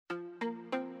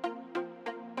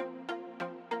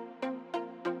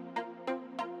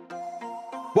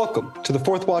Welcome to the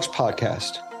Fourth Watch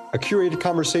podcast, a curated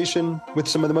conversation with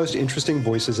some of the most interesting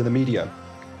voices in the media.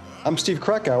 I'm Steve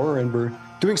Krakauer, and we're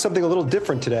doing something a little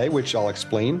different today, which I'll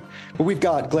explain. But we've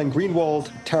got Glenn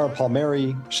Greenwald, Tara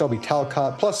Palmeri, Shelby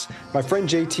Talcott, plus my friend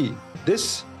JT.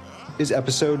 This is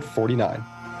episode 49.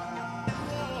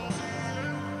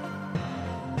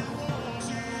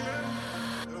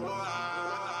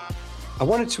 I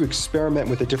wanted to experiment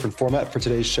with a different format for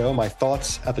today's show, my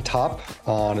thoughts at the top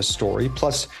on a story,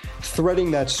 plus threading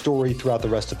that story throughout the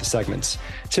rest of the segments.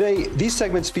 Today, these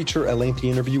segments feature a lengthy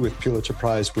interview with Pulitzer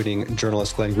Prize-winning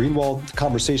journalist Glenn Greenwald, a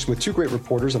conversation with two great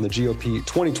reporters on the GOP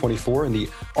 2024 and the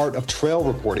art of trail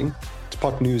reporting. It's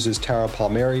Puck News' Tara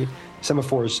Palmeri,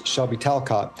 Semaphor's Shelby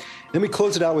Talcott. Then we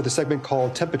close it out with a segment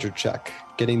called Temperature Check,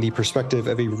 getting the perspective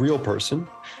of a real person,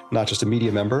 not just a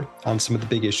media member, on some of the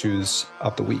big issues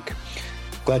of the week.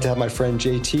 Glad to have my friend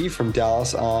JT from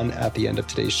Dallas on at the end of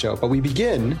today's show. But we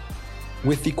begin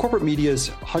with the corporate media's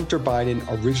Hunter Biden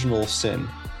original sin.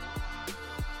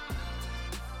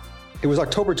 It was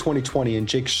October 2020, and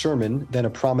Jake Sherman, then a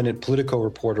prominent Politico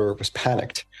reporter, was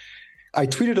panicked. I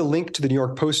tweeted a link to the New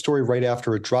York Post story right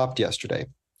after it dropped yesterday.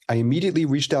 I immediately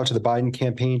reached out to the Biden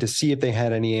campaign to see if they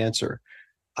had any answer.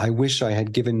 I wish I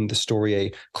had given the story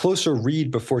a closer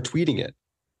read before tweeting it,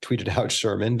 tweeted out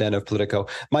Sherman, then of Politico.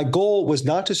 My goal was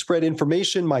not to spread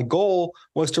information. My goal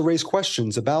was to raise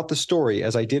questions about the story,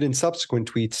 as I did in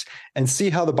subsequent tweets, and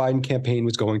see how the Biden campaign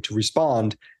was going to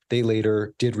respond. They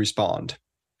later did respond.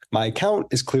 My account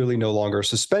is clearly no longer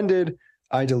suspended.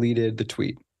 I deleted the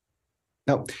tweet.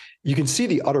 Now, you can see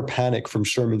the utter panic from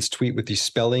Sherman's tweet with the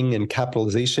spelling and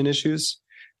capitalization issues.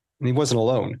 And he wasn't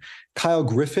alone. Kyle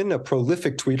Griffin, a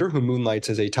prolific tweeter who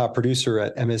moonlights as a top producer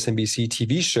at MSNBC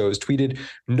TV shows, tweeted,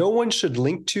 "No one should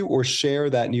link to or share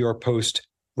that New York Post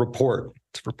report."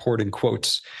 It's report in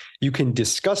quotes. "You can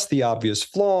discuss the obvious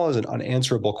flaws and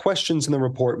unanswerable questions in the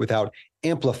report without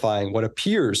amplifying what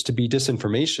appears to be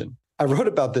disinformation." I wrote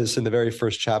about this in the very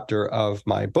first chapter of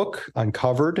my book,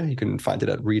 Uncovered. You can find it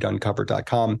at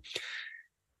readuncovered.com.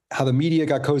 How the media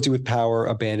got cozy with power,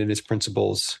 abandoned its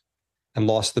principles, and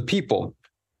lost the people.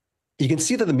 You can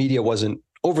see that the media wasn't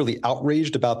overly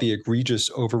outraged about the egregious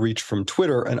overreach from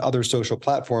Twitter and other social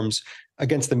platforms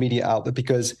against the media outlet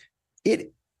because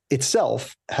it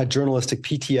itself had journalistic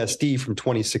PTSD from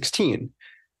 2016.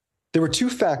 There were two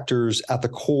factors at the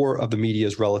core of the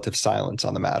media's relative silence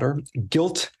on the matter: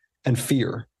 guilt and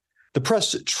fear. The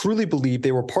press truly believed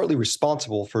they were partly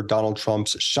responsible for Donald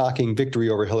Trump's shocking victory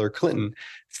over Hillary Clinton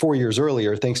 4 years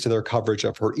earlier, thanks to their coverage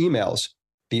of her emails,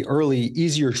 the early,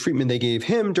 easier treatment they gave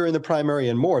him during the primary,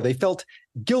 and more. They felt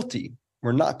guilty.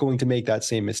 We're not going to make that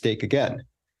same mistake again.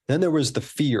 Then there was the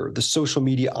fear, the social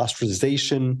media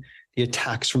ostracization, the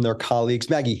attacks from their colleagues.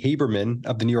 Maggie Haberman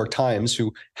of the New York Times,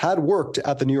 who had worked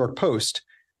at the New York Post,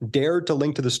 dared to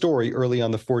link to the story early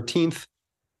on the 14th,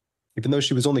 even though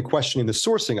she was only questioning the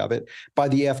sourcing of it. By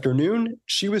the afternoon,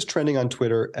 she was trending on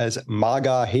Twitter as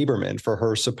MAGA Haberman for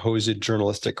her supposed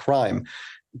journalistic crime.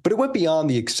 But it went beyond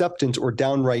the acceptance or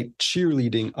downright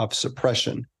cheerleading of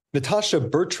suppression. Natasha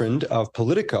Bertrand of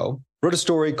Politico wrote a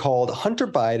story called "Hunter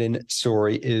Biden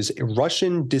Story is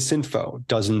Russian Disinfo,"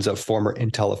 dozens of former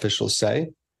intel officials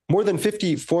say. More than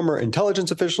 50 former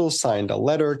intelligence officials signed a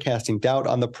letter casting doubt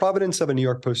on the provenance of a New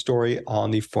York Post story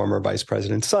on the former vice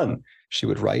president's son, she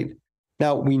would write.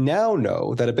 Now, we now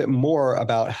know that a bit more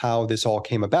about how this all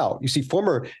came about. You see,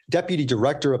 former deputy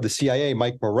director of the CIA,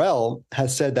 Mike Morrell,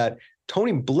 has said that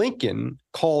Tony Blinken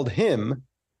called him,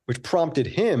 which prompted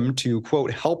him to, quote,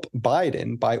 help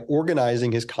Biden by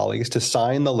organizing his colleagues to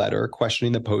sign the letter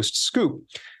questioning the Post scoop,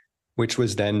 which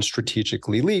was then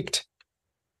strategically leaked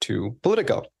to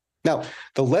Politico. Now,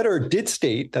 the letter did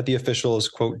state that the officials,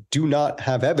 quote, do not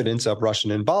have evidence of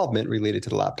Russian involvement related to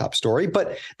the laptop story,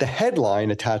 but the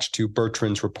headline attached to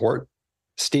Bertrand's report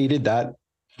stated that,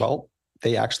 well,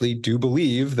 they actually do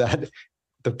believe that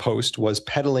the Post was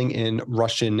peddling in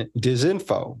Russian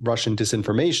disinfo, Russian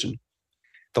disinformation.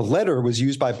 The letter was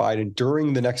used by Biden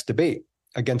during the next debate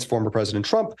against former President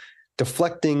Trump,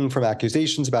 deflecting from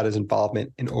accusations about his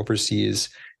involvement in overseas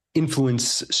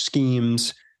influence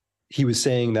schemes. He was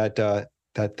saying that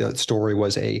the story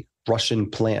was a Russian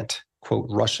plant, quote,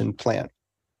 Russian plant.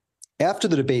 After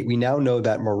the debate, we now know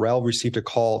that Morrell received a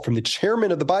call from the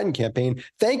chairman of the Biden campaign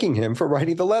thanking him for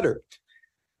writing the letter.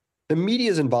 The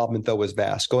media's involvement, though, was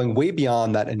vast, going way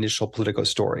beyond that initial Politico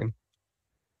story.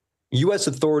 U.S.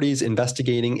 authorities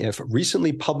investigating if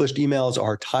recently published emails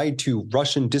are tied to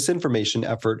Russian disinformation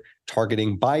effort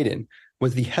targeting Biden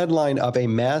was the headline of a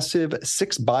massive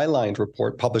 6-byline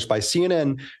report published by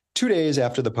CNN 2 days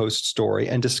after the Post story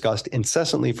and discussed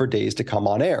incessantly for days to come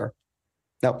on air.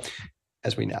 Now,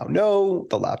 As we now know,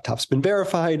 the laptop's been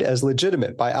verified as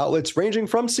legitimate by outlets ranging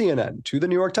from CNN to the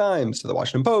New York Times to the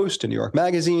Washington Post to New York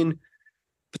Magazine.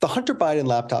 But the Hunter Biden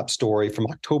laptop story from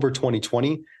October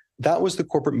 2020, that was the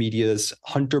corporate media's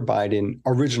Hunter Biden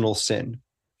original sin,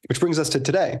 which brings us to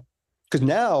today. Because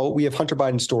now we have Hunter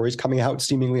Biden stories coming out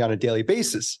seemingly on a daily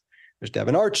basis. There's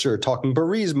Devin Archer talking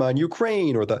Burisma and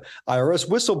Ukraine, or the IRS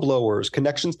whistleblowers,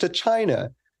 connections to China.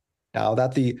 Now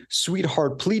that the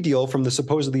sweetheart plea deal from the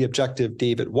supposedly objective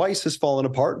David Weiss has fallen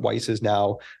apart, Weiss is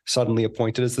now suddenly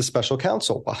appointed as the special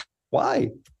counsel. Why?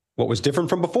 What was different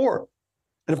from before?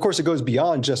 And of course, it goes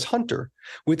beyond just Hunter,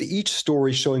 with each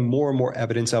story showing more and more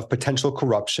evidence of potential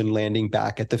corruption landing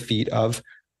back at the feet of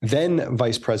then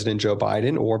Vice President Joe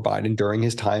Biden, or Biden during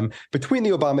his time between the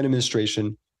Obama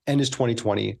administration and his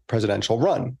 2020 presidential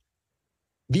run.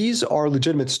 These are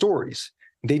legitimate stories.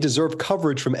 They deserve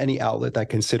coverage from any outlet that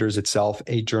considers itself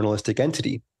a journalistic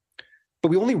entity. But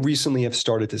we only recently have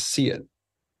started to see it.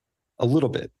 A little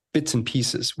bit, bits and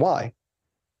pieces. Why?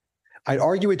 I'd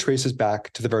argue it traces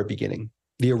back to the very beginning,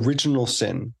 the original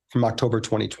sin from October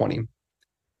 2020.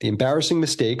 The embarrassing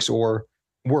mistakes, or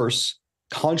worse,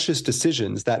 conscious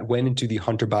decisions that went into the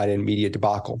Hunter Biden media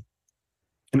debacle.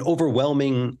 An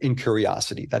overwhelming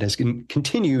incuriosity that has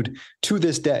continued to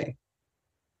this day.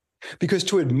 Because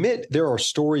to admit there are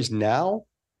stories now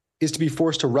is to be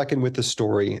forced to reckon with the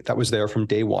story that was there from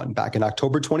day one, back in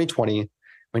October 2020,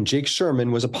 when Jake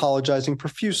Sherman was apologizing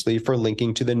profusely for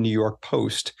linking to the New York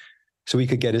Post so he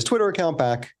could get his Twitter account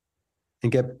back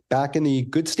and get back in the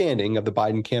good standing of the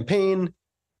Biden campaign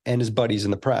and his buddies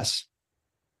in the press.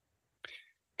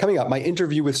 Coming up, my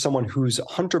interview with someone whose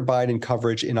Hunter Biden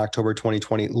coverage in October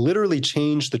 2020 literally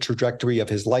changed the trajectory of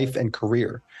his life and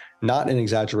career. Not an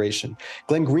exaggeration.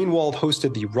 Glenn Greenwald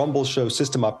hosted the Rumble Show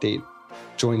System Update,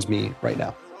 joins me right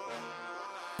now.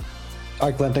 All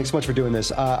right, Glenn, thanks so much for doing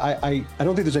this. I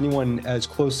don't think there's anyone as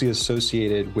closely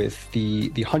associated with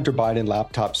the Hunter Biden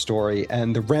laptop story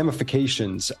and the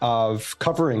ramifications of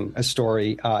covering a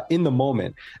story in the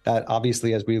moment that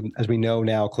obviously, as we know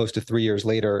now, close to 3 years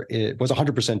later, it was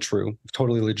 100% true,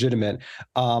 totally legitimate.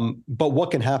 But what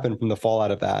can happen from the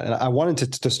fallout of that? And I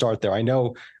wanted to start there. I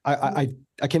know I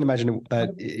can't imagine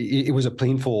that it was a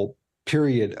painful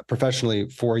period professionally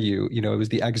for you. You know, it was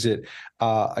the exit,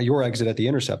 your exit at The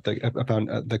Intercept,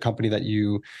 the company that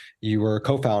you were a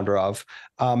co-founder of.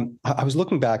 I was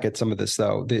looking back at some of this,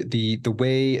 though, the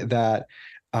way that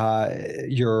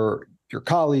your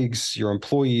colleagues, your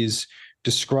employees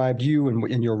described you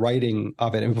and your writing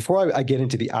of it. And before I get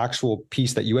into the actual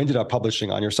piece that you ended up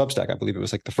publishing on your Substack, I believe it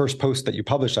was like the first post that you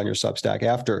published on your Substack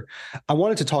after, I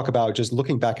wanted to talk about just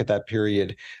looking back at that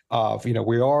period of, you know,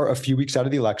 we are a few weeks out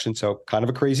of the election, so kind of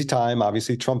a crazy time.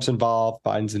 Obviously, Trump's involved,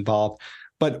 Biden's involved.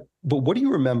 But what do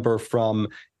you remember from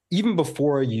even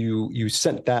before you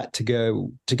sent that to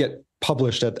get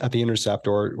published at The Intercept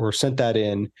or sent that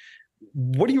in?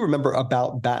 What do you remember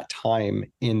about that time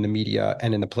in the media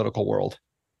and in the political world?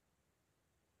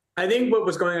 I think what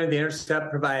was going on at The Intercept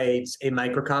provides a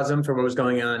microcosm for what was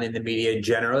going on in the media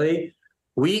generally.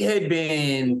 We had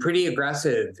been pretty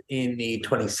aggressive in the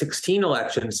 2016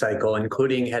 election cycle,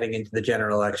 including heading into the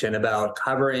general election, about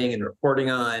covering and reporting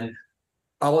on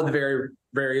all of the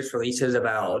various releases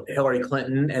about Hillary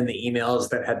Clinton and the emails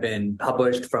that had been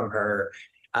published from her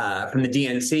from the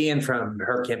DNC and from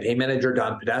her campaign manager,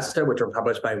 Don Podesta, which were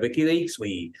published by WikiLeaks.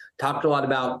 We talked a lot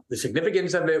about the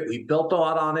significance of it. We built a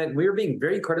lot on it. We were being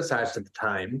very criticized at the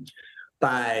time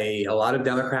by a lot of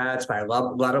Democrats, by a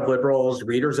lot of liberals,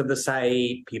 readers of the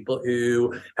site, people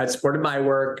who had supported my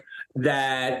work,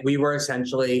 that we were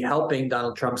essentially helping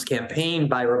Donald Trump's campaign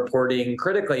by reporting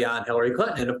critically on Hillary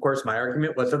Clinton. And of course, my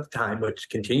argument was at the time, which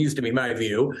continues to be my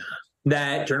view,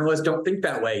 that journalists don't think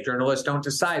that way. Journalists don't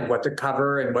decide what to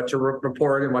cover and what to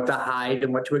report and what to hide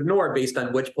and what to ignore based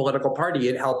on which political party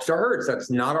it helps or hurts.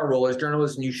 That's not our role as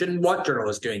journalists, and you shouldn't want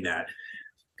journalists doing that.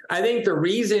 I think the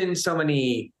reason so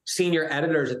many senior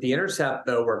editors at The Intercept,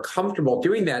 though, were comfortable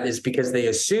doing that is because they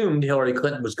assumed Hillary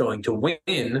Clinton was going to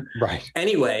win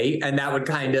anyway, and that would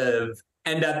kind of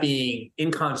end up being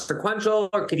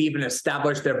inconsequential or could even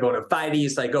establish their bona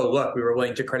fides, like, oh, look, we were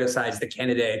willing to criticize the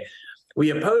candidate we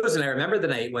opposed. And I remember the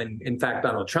night when, in fact,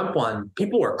 Donald Trump won,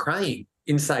 people were crying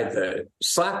inside the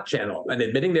Slack channel and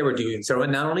admitting they were doing so.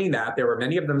 And not only that, there were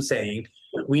many of them saying,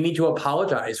 we need to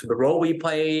apologize for the role we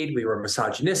played. We were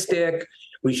misogynistic.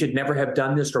 We should never have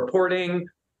done this reporting.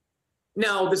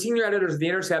 Now, the senior editors of The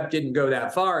Intercept didn't go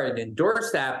that far and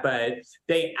endorse that, but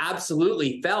they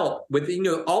absolutely felt with,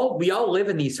 we all live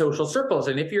in these social circles.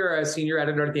 And if you're a senior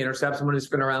editor at The Intercept, someone who's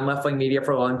been around left-wing media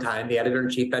for a long time, the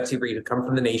editor-in-chief, Betsy Reed, had come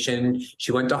from The Nation.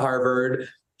 She went to Harvard.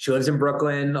 She lives in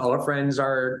Brooklyn. All her friends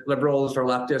are liberals or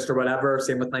leftists or whatever.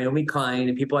 Same with Naomi Klein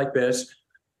and people like this.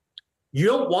 You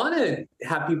don't want to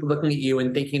have people looking at you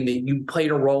and thinking that you played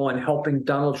a role in helping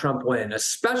Donald Trump win,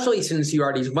 especially since you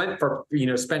already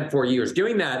spent 4 years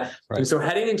doing that. Right. And so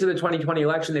heading into the 2020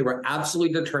 election, they were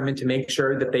absolutely determined to make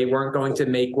sure that they weren't going to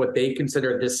make what they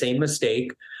considered the same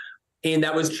mistake. And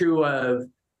that was true of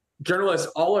journalists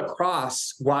all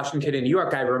across Washington and New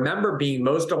York. I remember being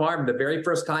most alarmed the very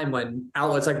first time when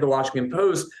outlets like the Washington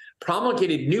Post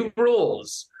promulgated new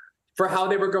rules for how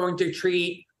they were going to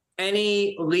treat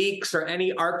any leaks or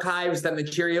any archives that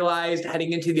materialized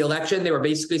heading into the election. They were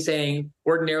basically saying,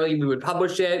 ordinarily we would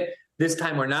publish it. This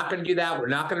time we're not going to do that. We're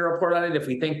not going to report on it if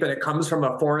we think that it comes from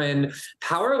a foreign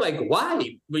power. Like, why?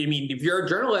 I mean, if you're a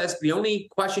journalist, the only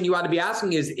question you ought to be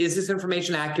asking is this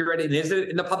information accurate? And is it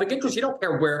in the public interest? You don't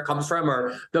care where it comes from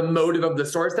or the motive of the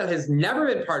source. That has never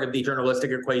been part of the journalistic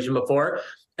equation before.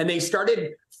 And they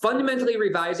started fundamentally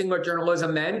revising what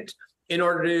journalism meant in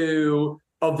order to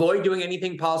avoid doing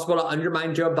anything possible to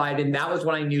undermine Joe Biden. That was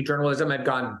when I knew journalism had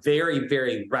gone very,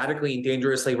 very radically and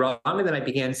dangerously wrong. And then I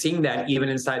began seeing that even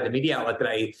inside the media outlet that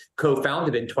I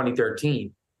co-founded in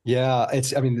 2013. Yeah,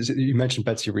 you mentioned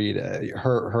Betsy Reed,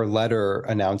 her letter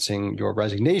announcing your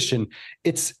resignation.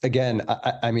 It's again,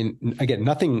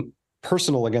 nothing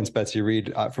personal against Betsy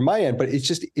Reed from my end, but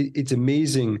it's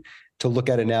amazing to look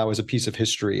at it now as a piece of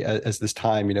history, as this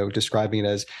time, describing it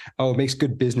as, it makes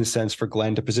good business sense for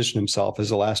Glenn to position himself as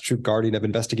the last true guardian of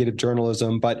investigative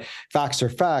journalism. But facts are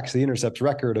facts. The Intercept's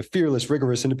record of fearless,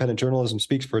 rigorous, independent journalism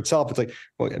speaks for itself. It's like,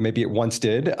 well, maybe it once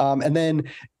did. And then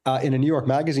in a New York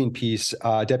Magazine piece,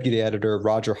 deputy editor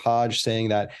Roger Hodge saying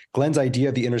that Glenn's idea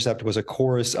of the Intercept was a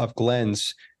chorus of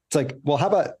Glenn's. It's like, well, how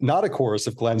about not a chorus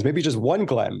of Glenn's? Maybe just one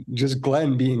Glenn, just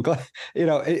Glenn being Glenn,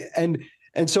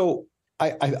 and so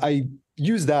I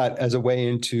use that as a way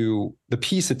into the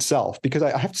piece itself, because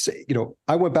I have to say,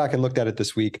 I went back and looked at it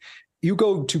this week. You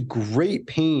go to great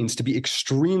pains to be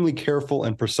extremely careful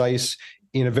and precise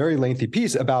in a very lengthy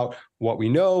piece about what we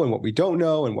know and what we don't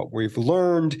know and what we've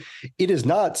learned. It is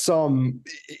not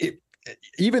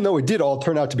even though it did all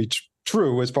turn out to be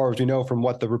true, as far as we know from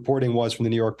what the reporting was from the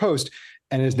New York Post,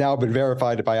 and has now been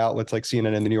verified by outlets like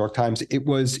CNN and the New York Times. It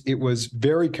was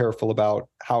very careful about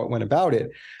how it went about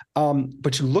it.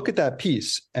 But you look at that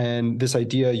piece and this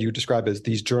idea you describe as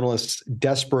these journalists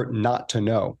desperate not to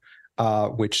know,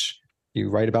 which you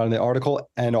write about in the article,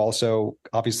 and also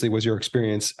obviously was your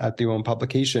experience at the OM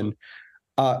publication.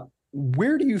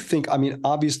 Where do you think,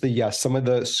 obviously, yes, some of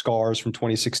the scars from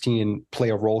 2016 play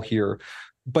a role here,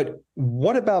 but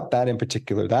what about that in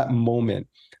particular, that moment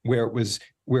where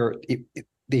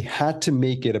they had to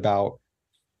make it about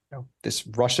this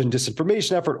Russian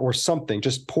disinformation effort or something,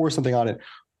 just pour something on it?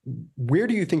 Where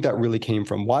do you think that really came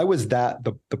from? Why was that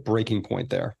the breaking point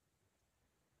there?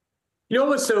 What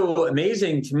was so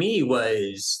amazing to me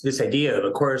was this idea of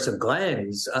a chorus of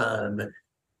Glenn's.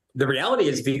 The reality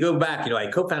is, if you go back,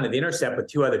 I co-founded The Intercept with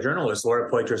two other journalists,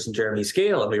 Laura Poitras and Jeremy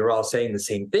Scale, and we were all saying the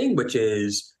same thing, which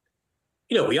is,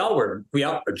 Laura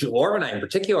and I in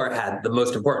particular had the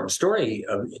most important story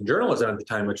in journalism at the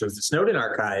time, which was the Snowden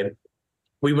archive.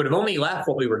 We would have only left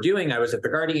what we were doing. I was at The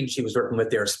Guardian. She was working with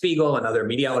Der Spiegel and other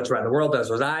media outlets around the world, as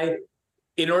was I,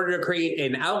 in order to create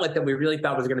an outlet that we really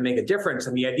thought was going to make a difference.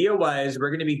 And the idea was,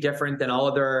 we're going to be different than all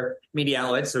other media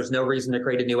outlets. There's no reason to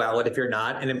create a new outlet if you're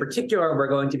not. And in particular, we're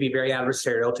going to be very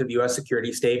adversarial to the U.S.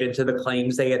 security state and to the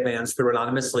claims they advance through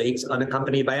anonymous leaks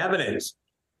unaccompanied by evidence.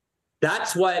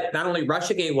 That's what not only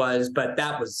Russiagate was, but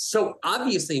that was so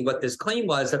obviously what this claim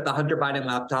was, that the Hunter Biden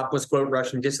laptop was, quote,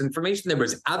 Russian disinformation. There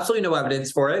was absolutely no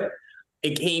evidence for it.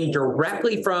 It came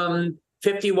directly from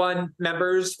 51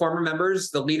 former members,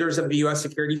 the leaders of the U.S.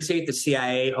 security state, the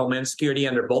CIA, Homeland Security,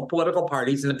 under both political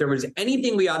parties. And if there was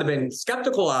anything we ought to have been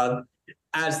skeptical of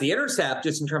as The Intercept,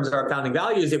 just in terms of our founding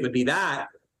values, it would be that.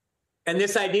 And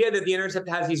this idea that The Intercept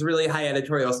has these really high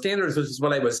editorial standards, which is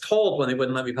what I was told when they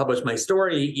wouldn't let me publish my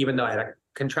story, even though I had a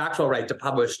contractual right to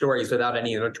publish stories without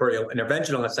any editorial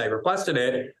intervention unless I requested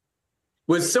it,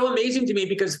 was so amazing to me,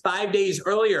 because 5 days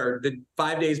earlier, the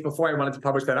 5 days before I wanted to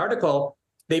publish that article,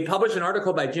 they published an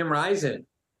article by Jim Risen,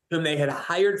 whom they had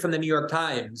hired from the New York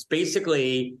Times,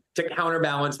 basically to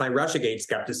counterbalance my Russiagate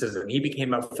skepticism. He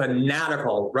became a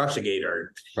fanatical Russiagator,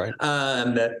 right?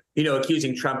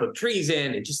 Accusing Trump of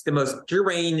treason and just the most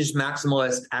deranged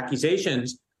maximalist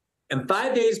accusations. And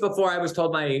 5 days before I was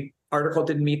told my article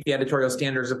didn't meet the editorial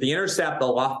standards of The Intercept, the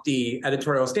lofty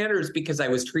editorial standards, because I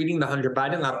was treating the Hunter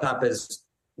Biden laptop as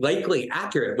likely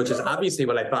accurate, which is obviously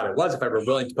what I thought it was if I were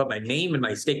willing to put my name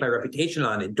and stake my reputation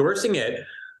on endorsing it.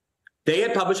 They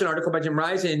had published an article by Jim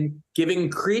Risen giving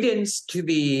credence to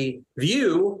the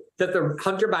view that the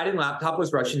Hunter Biden laptop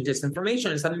was Russian disinformation.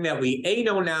 It's something that we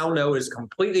know is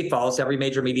completely false. Every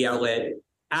major media outlet,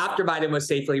 after Biden was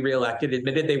safely reelected,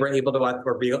 admitted they were able to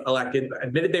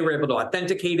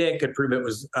authenticate it, could prove it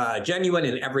was genuine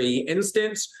in every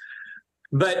instance.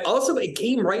 But also, it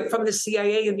came right from the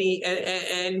CIA and the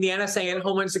NSA and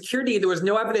Homeland Security. There was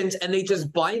no evidence, and they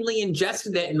just blindly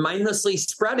ingested it and mindlessly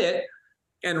spread it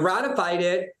and ratified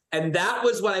it. And that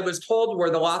was what I was told were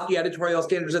the lofty editorial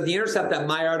standards of The Intercept that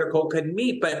my article couldn't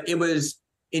meet. But it was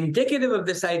indicative of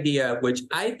this idea, which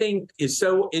I think is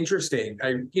so interesting.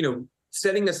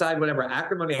 Setting aside whatever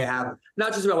acrimony I have,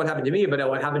 not just about what happened to me, but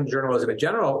what happened in journalism in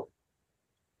general.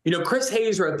 Chris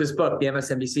Hayes wrote this book, the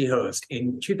MSNBC host,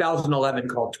 in 2011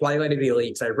 called Twilight of the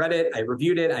Elites. I read it, I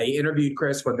reviewed it, I interviewed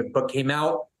Chris when the book came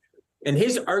out. And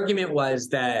his argument was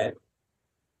that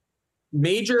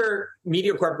major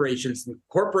media corporations,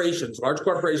 large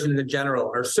corporations in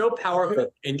general, are so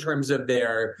powerful in terms of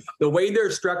the way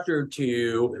they're structured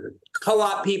to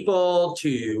co-opt people,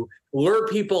 to lure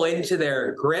people into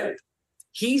their grip.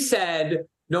 He said,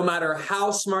 no matter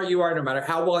how smart you are, no matter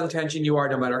how well-intentioned you are,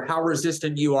 no matter how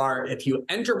resistant you are, if you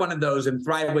enter one of those and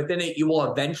thrive within it, you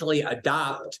will eventually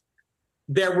adopt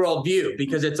their worldview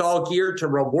because it's all geared to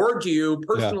reward you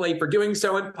personally for doing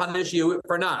so and punish you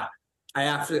for not. I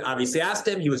obviously asked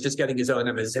him. He was just getting his own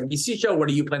MSNBC show. What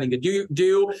are you planning to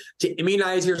do to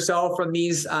immunize yourself from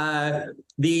these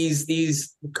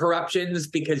corruptions?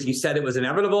 Because you said it was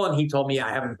inevitable, and he told me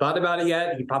I haven't thought about it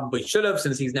yet. He probably should have,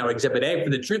 since he's now Exhibit A for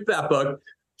the truth of that book.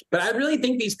 But I really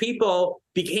think these people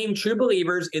became true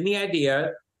believers in the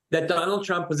idea that Donald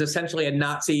Trump was essentially a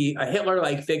Nazi, a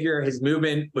Hitler-like figure. His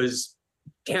movement was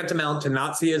tantamount to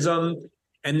Nazism,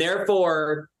 and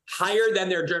therefore higher than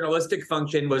their journalistic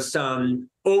function was some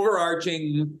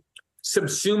overarching,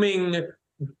 subsuming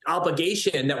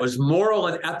obligation that was moral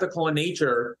and ethical in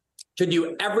nature to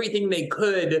do everything they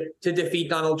could to defeat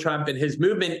Donald Trump and his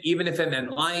movement, even if it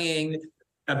meant lying,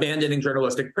 abandoning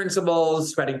journalistic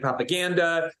principles, spreading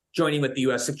propaganda, joining with the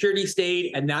U.S. security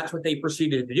state. And that's what they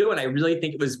proceeded to do. And I really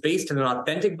think it was based on an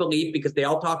authentic belief because they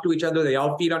all talk to each other. They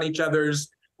all feed on each other's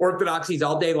orthodoxies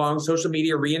all day long. Social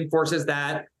media reinforces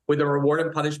that with a reward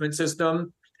and punishment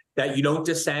system, that you don't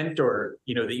dissent or,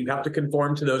 that you have to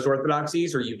conform to those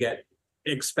orthodoxies or you get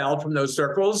expelled from those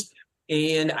circles.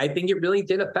 And I think it really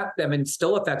did affect them and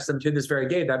still affects them to this very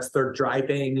day. That's their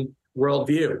driving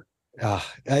worldview.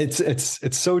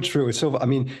 It's so true. It's so,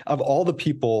 of all the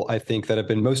people, I think, that have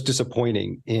been most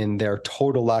disappointing in their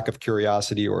total lack of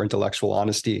curiosity or intellectual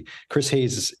honesty, Chris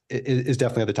Hayes is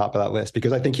definitely at the top of that list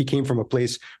because I think he came from a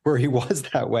place where he was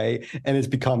that way and it's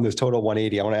become this total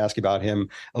 180. I want to ask you about him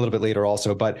a little bit later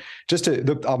also, but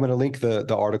I'm going to link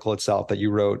the article itself that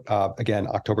you wrote, again,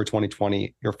 October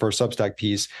 2020, your first Substack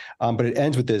piece. But it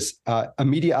ends with this, a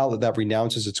media outlet that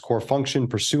renounces its core function,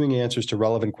 pursuing answers to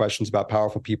relevant questions about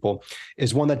powerful people,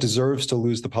 is one that deserves to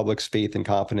lose the public's faith and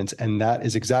confidence. And that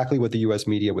is exactly what the U.S.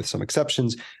 media, with some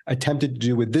exceptions, attempted to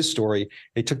do with this story.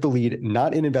 They took the lead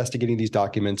not in investigating these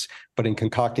documents, but in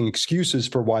concocting excuses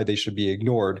for why they should be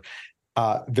ignored.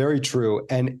 Very true.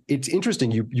 And it's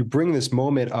interesting. You bring this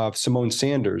moment of Simone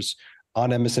Sanders on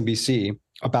MSNBC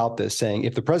about this, saying,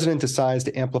 if the president decides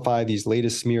to amplify these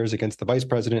latest smears against the vice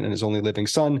president and his only living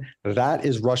son, that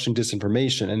is Russian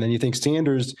disinformation. And then you think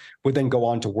Sanders would then go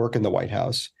on to work in the White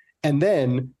House and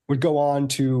then would go on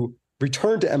to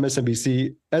return to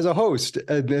MSNBC as a host,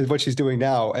 what she's doing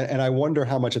now. And I wonder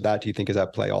how much of that do you think is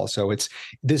at play also? It's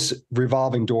this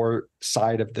revolving door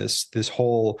side of this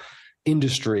whole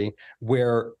industry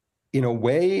where, in a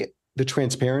way, the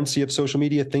transparency of social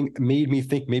media made me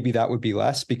think maybe that would be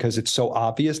less because it's so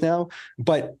obvious now,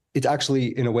 but it's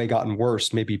actually in a way gotten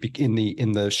worse, maybe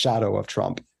in the shadow of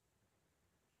Trump.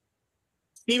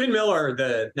 Stephen Miller,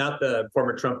 not the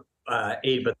former Trump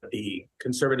aide, but the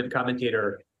conservative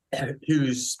commentator,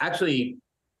 who's actually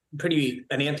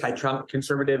an anti-Trump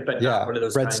conservative, but not one of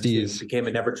those guys who became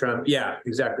a never Trump. Yeah,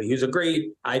 exactly. He's a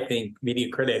great, I think, media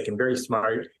critic and very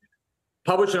smart.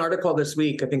 Published an article this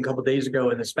week, I think a couple of days ago,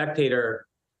 in The Spectator,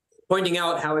 pointing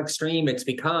out how extreme it's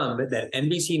become that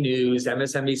NBC News,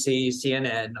 MSNBC,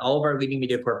 CNN, all of our leading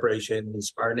media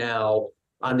corporations are now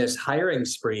on this hiring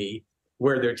spree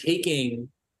where they're taking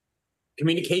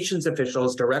communications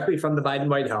officials directly from the Biden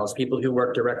White House, people who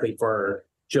work directly for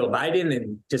Joe Biden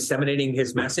and disseminating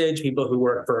his message, people who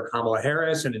work for Kamala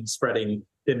Harris and in spreading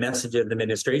the message of the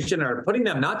administration, are putting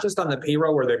them not just on the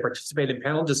payroll where they participate in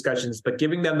panel discussions, but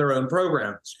giving them their own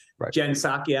programs. Right. Jen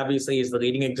Psaki, obviously, is the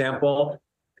leading example.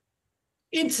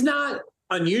 It's not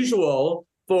unusual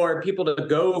for people to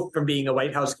go from being a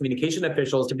White House communication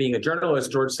officials to being a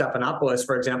journalist. George Stephanopoulos,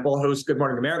 for example, hosts Good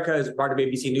Morning America as part of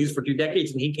ABC News for 2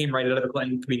 decades, and he came right out of the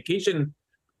Clinton communication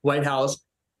White House.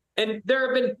 And there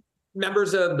have been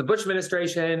members of the Bush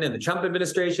administration and the Trump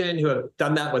administration who have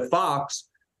done that with Fox.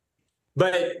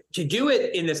 But to do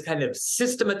it in this kind of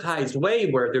systematized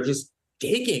way where they're just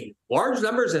taking large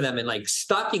numbers of them and like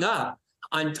stocking up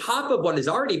on top of what is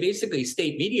already basically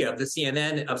state media of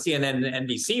CNN and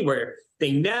NBC, where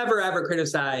they never ever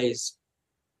criticize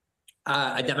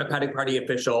a Democratic Party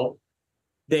official.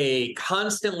 They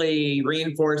constantly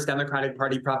reinforce Democratic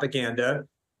Party propaganda.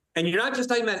 And you're not just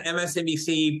talking about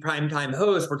MSNBC primetime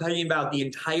hosts. We're talking about the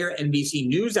entire NBC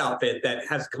News outfit that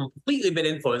has completely been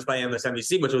influenced by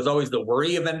MSNBC, which was always the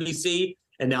worry of NBC.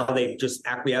 And now they've just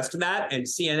acquiesced to that, and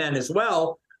CNN as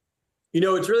well. You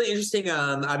know, it's really interesting.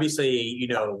 Obviously, you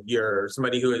know, you're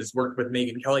somebody who has worked with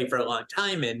Megyn Kelly for a long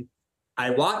time. And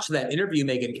I watched that interview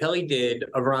Megyn Kelly did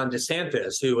of Ron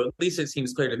DeSantis, who, at least it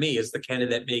seems clear to me, is the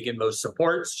candidate Megyn most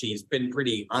supports. She's been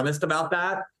pretty honest about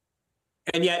that.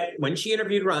 And yet, when she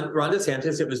interviewed Ron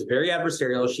DeSantis, it was very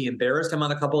adversarial. She embarrassed him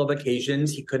on a couple of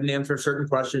occasions. He couldn't answer certain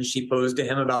questions she posed to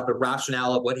him about the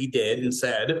rationale of what he did and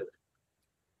said.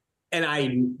 And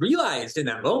I realized in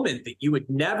that moment that you would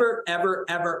never, ever,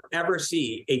 ever, ever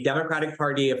see a Democratic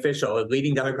Party official, a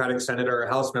leading Democratic senator or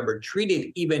House member,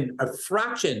 treated even a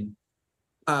fraction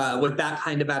with that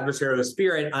kind of adversarial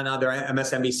spirit on either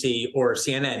MSNBC or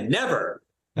CNN. Never.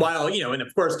 While, you know, and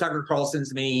of course, Tucker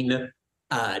Carlson's main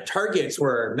targets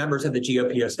were members of the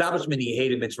GOP establishment. He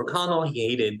hated Mitch McConnell. He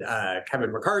hated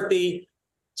Kevin McCarthy.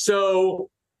 So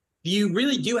you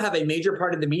really do have a major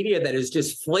part of the media that is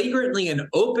just flagrantly and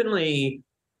openly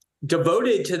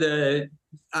devoted to the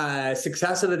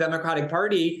success of the Democratic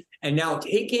Party, and now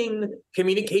taking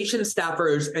communication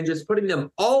staffers and just putting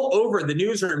them all over the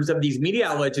newsrooms of these media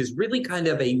outlets is really kind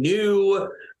of a new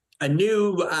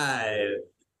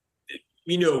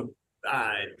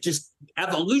just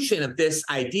evolution of this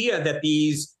idea that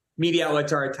these media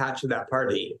outlets are attached to that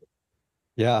party.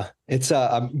 Yeah, it's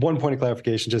one point of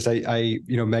clarification. Just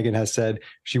Megyn has said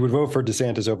she would vote for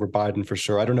DeSantis over Biden for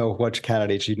sure. I don't know which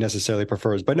candidate she necessarily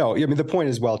prefers, but no, I mean, the point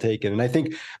is well taken. And I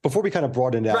think before we kind of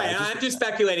broaden it out, I'm just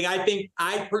speculating.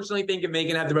 I personally think if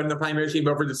Megyn had to vote in the primary, she'd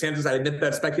vote for DeSantis. I admit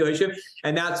that speculation,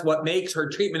 and that's what makes her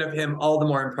treatment of him all the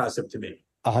more impressive to me.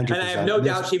 100%. And I have no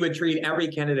doubt she would treat every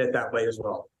candidate that way as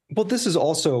well. Well, this is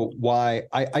also why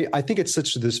I think it's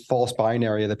such this false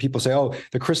binary that people say, oh,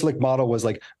 the Chris Lick model was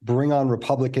like bring on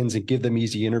Republicans and give them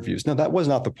easy interviews. No, that was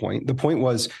not the point. The point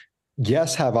was,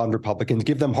 yes, have on Republicans,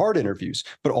 give them hard interviews,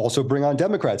 but also bring on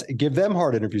Democrats, give them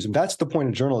hard interviews. And that's the point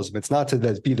of journalism. It's not to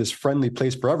be this friendly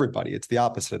place for everybody. It's the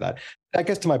opposite of that. That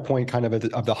gets to my point kind of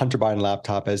the Hunter Biden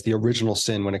laptop as the original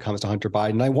sin when it comes to Hunter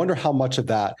Biden. And I wonder how much of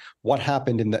that, what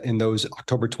happened in those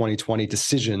October 2020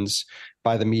 decisions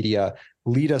by the media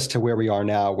lead us to where we are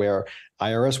now, where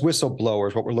IRS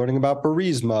whistleblowers, what we're learning about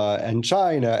Burisma and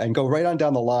China, and go right on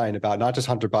down the line about not just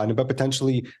Hunter Biden, but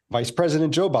potentially Vice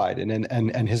President Joe Biden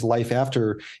and his life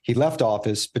after he left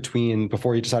office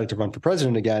before he decided to run for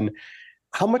president again.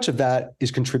 How much of that is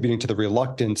contributing to the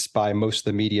reluctance by most of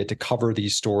the media to cover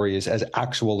these stories as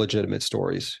actual legitimate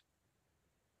stories?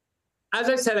 As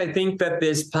I said, I think that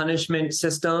this punishment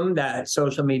system that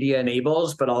social media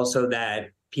enables, but also that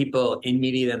people in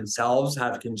media themselves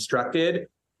have constructed,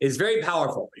 is very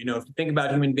powerful. You know, if you think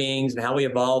about human beings and how we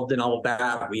evolved and all of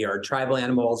that, we are tribal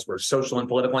animals, we're social and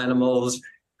political animals.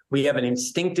 We have an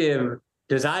instinctive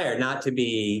desire not to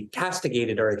be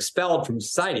castigated or expelled from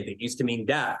society. That used to mean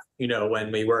death. You know,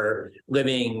 when we were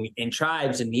living in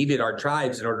tribes and needed our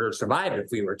tribes in order to survive, if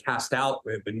we were cast out,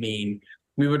 it would mean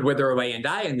we would wither away and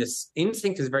die. And this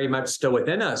instinct is very much still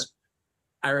within us.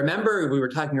 I remember we were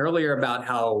talking earlier about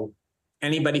how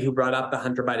anybody who brought up the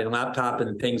Hunter Biden laptop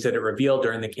and the things that it revealed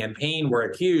during the campaign were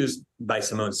accused by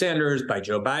Simone Sanders, by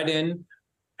Joe Biden,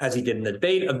 as he did in the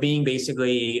debate, of being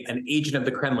basically an agent of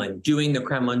the Kremlin, doing the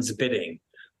Kremlin's bidding.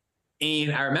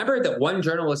 And I remember that one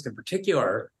journalist in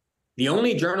particular, the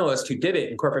only journalist who did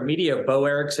it in corporate media, Bo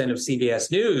Erickson of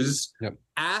CBS News,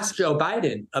 asked Joe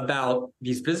Biden about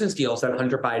these business deals that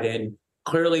Hunter Biden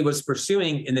clearly was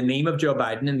pursuing in the name of Joe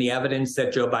Biden and the evidence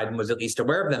that Joe Biden was at least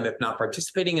aware of them, if not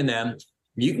participating in them.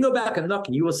 You can go back and look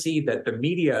and you will see that the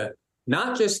media,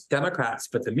 not just Democrats,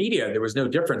 but the media, there was no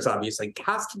difference, obviously,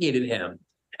 castigated him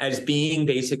as being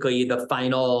basically the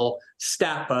final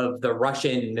step of the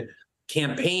Russian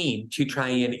campaign to try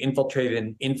and infiltrate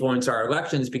and influence our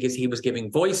elections, because he was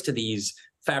giving voice to these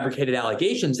fabricated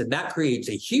allegations. And that creates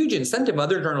a huge incentive.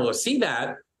 Other journalists see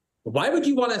that. Why would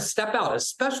you want to step out,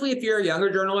 especially if you're a younger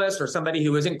journalist or somebody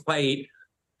who isn't quite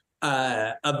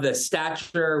of the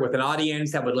stature with an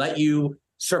audience that would let you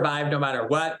survive no matter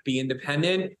what, be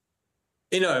independent.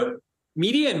 In a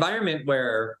media environment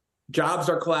where jobs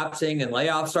are collapsing and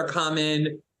layoffs are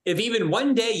common, if even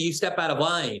one day you step out of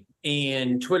line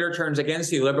and Twitter turns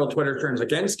against you, liberal Twitter turns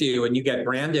against you, and you get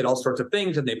branded all sorts of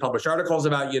things, and they publish articles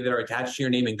about you that are attached to your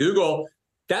name in Google,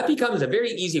 that becomes a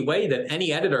very easy way that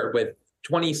any editor with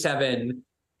 27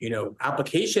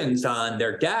 applications on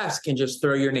their desk can just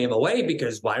throw your name away,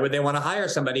 because why would they want to hire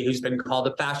somebody who's been called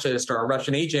a fascist or a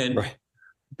Russian agent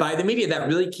by the media? That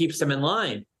really keeps them in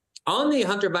line. On the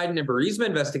Hunter Biden and Burisma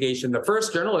investigation, the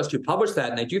first journalist who published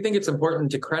that, and I do think it's important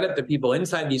to credit the people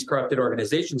inside these corrupted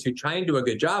organizations who try and do a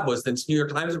good job, was this New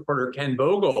York Times reporter, Ken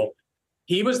Vogel.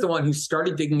 He was the one who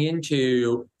started digging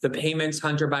into the payments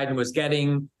Hunter Biden was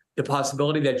getting, the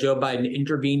possibility that Joe Biden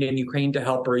intervened in Ukraine to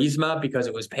help Burisma because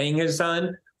it was paying his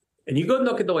son. And you go and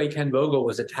look at the way Ken Vogel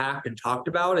was attacked and talked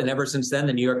about. And ever since then,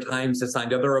 the New York Times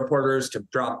assigned other reporters to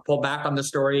pull back on the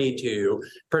story, to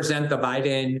present the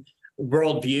Biden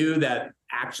worldview that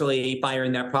actually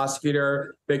firing that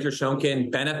prosecutor, Victor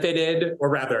Shokin, benefited, or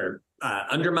rather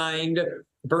undermined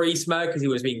Burisma, because he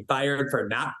was being fired for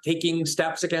not taking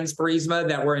steps against Burisma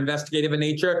that were investigative in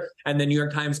nature. And the New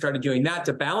York Times started doing that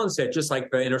to balance it, just like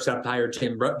the Intercept hired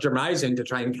Jim Reisen to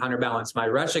try and counterbalance my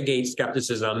Russiagate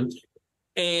skepticism.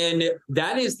 And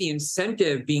that is the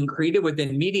incentive being created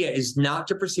within media, is not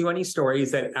to pursue any stories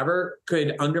that ever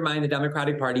could undermine the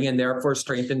Democratic Party and therefore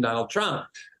strengthen Donald Trump.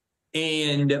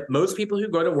 And most people who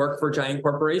go to work for giant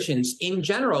corporations in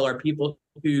general are people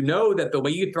who know that the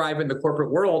way you thrive in the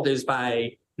corporate world is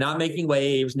by not making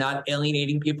waves, not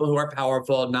alienating people who are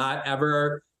powerful, not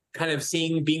ever kind of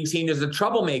being seen as a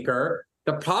troublemaker.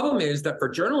 The problem is that for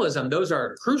journalism, those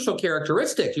are crucial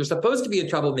characteristics. You're supposed to be a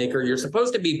troublemaker. You're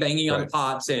supposed to be banging on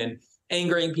pots and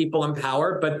angering people in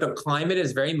power. But the climate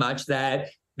is very much that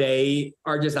they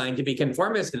are designed to be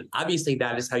conformist. And obviously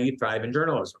that is how you thrive in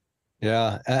journalism.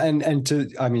 Yeah.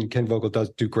 Ken Vogel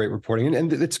does do great reporting.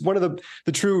 And it's one of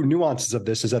the true nuances of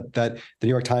this is that the New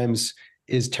York Times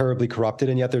is terribly corrupted,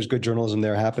 and yet there's good journalism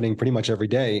there happening pretty much every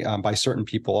day by certain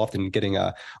people, often getting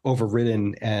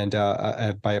overridden and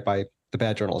by the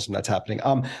bad journalism that's happening.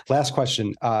 Last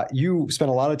question. You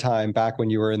spent a lot of time back when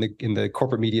you were in the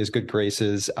corporate media's good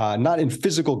graces, not in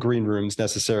physical green rooms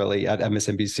necessarily at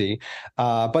MSNBC,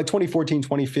 but 2014,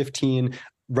 2015,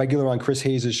 regular on Chris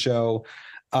Hayes' show.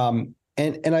 And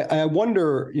I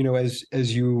wonder,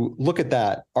 as you look at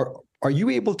that, are you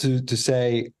able to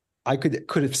say, I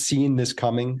could have seen this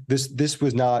coming? This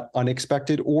was not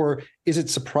unexpected, or is it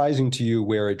surprising to you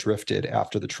where it drifted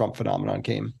after the Trump phenomenon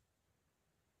came?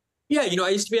 Yeah, I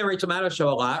used to be on Rachel Maddow's show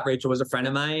a lot. Rachel was a friend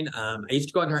of mine. I used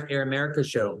to go on her Air America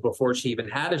show before she even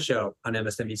had a show on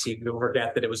MSNBC. People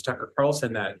forget that it was Tucker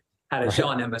Carlson that had a show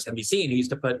on MSNBC, and he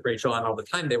used to put Rachel on all the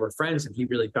time. They were friends, and he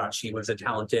really thought she was a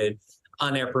talented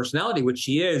on-air personality, which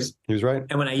she is. He was right.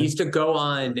 And when I used to go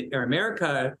on Air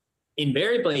America,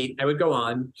 invariably I would go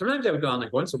on, sometimes I would go on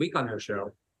like once a week on her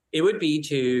show. It would be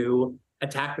to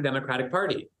attack the Democratic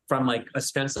Party from like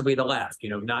ostensibly the left,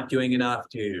 not doing enough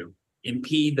to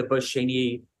impede the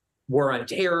Bush-Cheney war on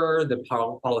terror, the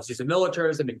policies of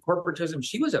militarism and corporatism.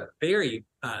 She was a very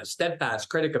steadfast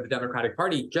critic of the Democratic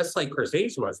Party, just like Chris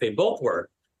Hayes was. They both were.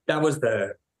 That was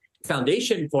the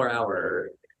foundation for our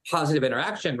positive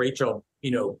interaction. Rachel,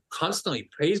 constantly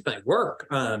praised my work,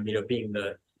 being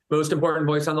the most important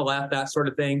voice on the left, that sort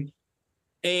of thing.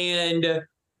 And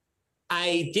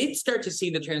I did start to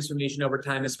see the transformation over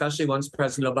time, especially once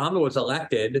President Obama was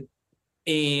elected.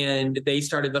 And they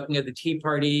started looking at the Tea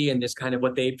Party and this kind of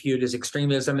what they viewed as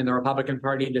extremism in the Republican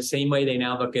Party, the same way they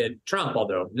now look at Trump,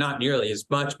 although not nearly as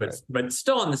much, but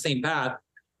still on the same path.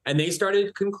 And they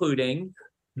started concluding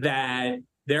that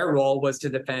their role was to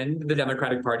defend the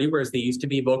Democratic Party, whereas they used to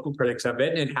be vocal critics of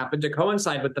it. And it happened to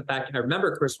coincide with the fact, and I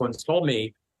remember Chris once told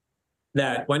me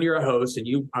that when you're a host, and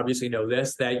you obviously know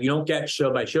this, that you don't get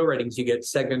show by show ratings, you get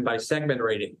segment by segment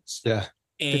ratings. Yeah.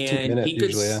 And he could,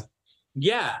 usually,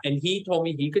 yeah. And he told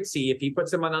me he could see if he put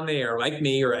someone on the air like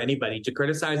me or anybody to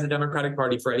criticize the Democratic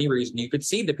Party for any reason, you could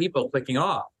see the people clicking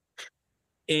off.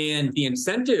 And the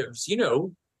incentives,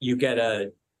 you get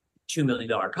a $2 million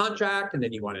contract, and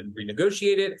then you want to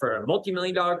renegotiate it for a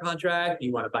multi-million-dollar contract.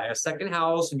 You want to buy a second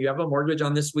house, and you have a mortgage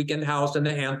on this weekend house in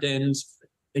the Hamptons,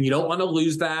 and you don't want to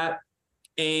lose that.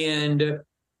 And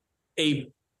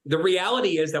the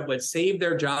reality is that what saved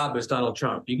their job was Donald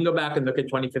Trump. You can go back and look at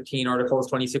 2015 articles,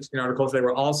 2016 articles. They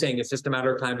were all saying it's just a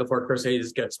matter of time before Chris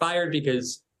Hayes gets fired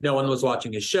because no one was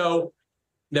watching his show.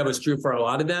 That was true for a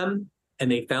lot of them.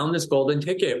 and they found this golden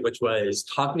ticket, which was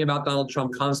talking about Donald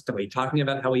Trump constantly, talking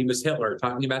about how he was Hitler,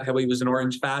 talking about how he was an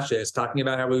orange fascist, talking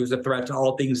about how he was a threat to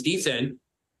all things decent.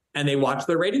 And they watch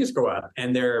their ratings go up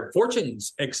and their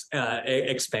fortunes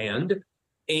expand.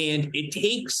 And it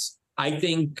takes, I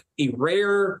think, a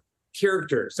rare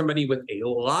character, somebody with a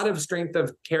lot of strength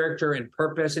of character and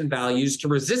purpose and values to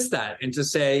resist that and to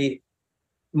say,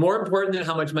 more important than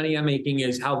how much money I'm making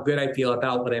is how good I feel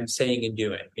about what I'm saying and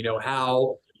doing. You know,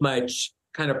 how much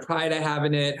kind of pride I have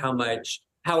in it,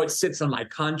 how it sits on my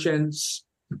conscience.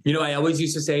 You know, I always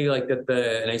used to say like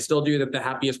that and I still do, that the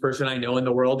happiest person I know in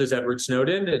the world is Edward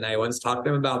Snowden. And I once talked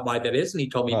to him about why that is. And he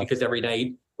told me because every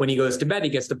night when he goes to bed, he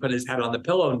gets to put his head on the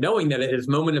pillow, knowing that at his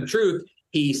moment of truth,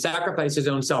 he sacrificed his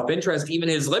own self-interest, even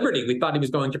his liberty. We thought he was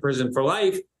going to prison for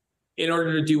life in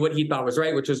order to do what he thought was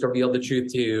right, which was to reveal the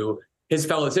truth to his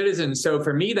fellow citizens. So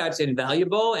for me, that's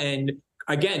invaluable. And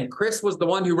again, Chris was the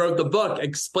one who wrote the book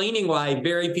explaining why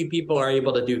very few people are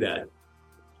able to do that.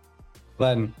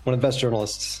 Glenn, one of the best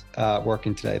journalists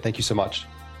working today. Thank you so much.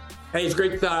 Hey, it's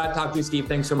great to talk to you, Steve.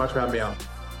 Thanks so much for having me on.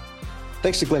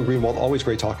 Thanks to Glenn Greenwald. Always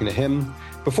great talking to him.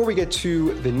 Before we get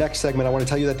to the next segment, I want to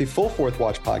tell you that the full Fourth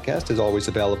Watch podcast is always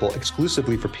available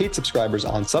exclusively for paid subscribers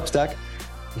on Substack.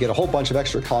 You get a whole bunch of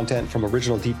extra content from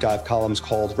original deep dive columns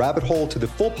called Rabbit Hole to the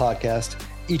full podcast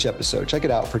each episode. Check it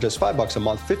out for just $5 a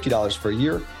month, $50 for a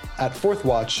year at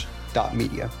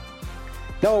fourthwatch.media.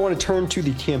 Now I want to turn to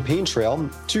the campaign trail.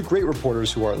 Two great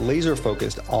reporters who are laser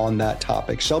focused on that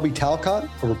topic. Shelby Talcott,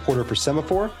 a reporter for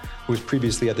Semaphore, who was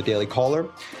previously at the Daily Caller,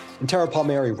 and Tara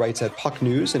Palmeri writes at Puck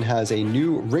News and has a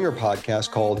new Ringer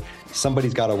podcast called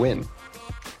Somebody's Gotta Win.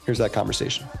 Here's that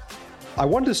conversation. I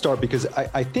wanted to start because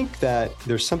I think that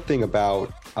there's something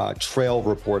about trail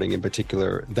reporting in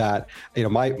particular that, you know,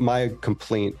 my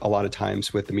complaint a lot of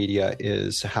times with the media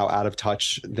is how out of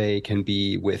touch they can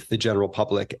be with the general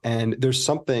public. And there's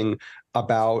something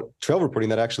about trail reporting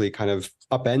that actually kind of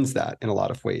upends that in a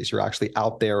lot of ways. You're actually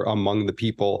out there among the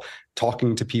people,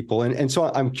 talking to people. And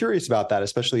so I'm curious about that,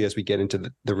 especially as we get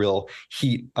into the real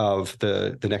heat of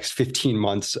the next 15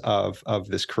 months of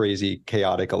this crazy,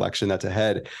 chaotic election that's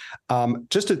ahead.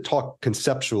 Just to talk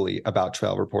conceptually about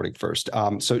trail reporting first.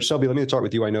 So Shelby, let me start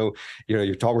with you. I know,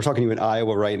 we're talking to you in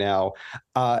Iowa right now.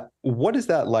 What is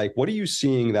that like? What are you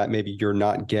seeing that maybe you're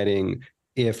not getting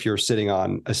if you're sitting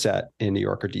on a set in New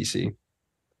York or DC?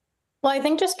 Well, I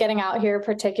think just getting out here,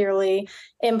 particularly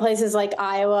in places like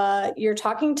Iowa, you're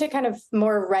talking to kind of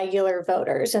more regular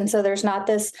voters. And so there's not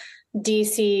this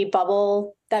DC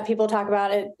bubble that people talk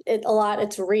about it a lot.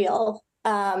 It's real.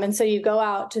 And so you go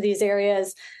out to these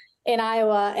areas in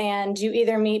Iowa and you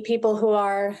either meet people who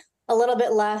are a little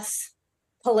bit less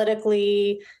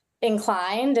politically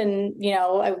inclined. And,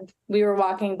 we were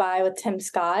walking by with Tim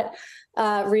Scott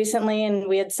recently, and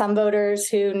we had some voters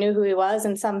who knew who he was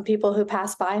and some people who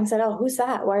passed by and said, "Oh, who's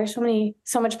that? Why are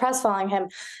so much press following him?"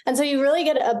 And so you really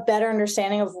get a better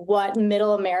understanding of what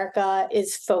middle America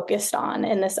is focused on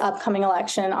in this upcoming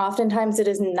election. Oftentimes it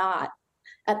is not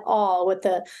at all what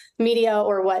the media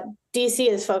or what DC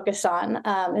is focused on.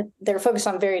 They're focused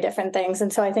on very different things.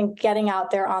 And so I think getting out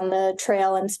there on the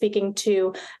trail and speaking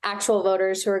to actual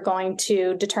voters who are going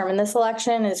to determine this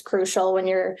election is crucial when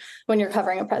you're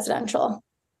covering a presidential.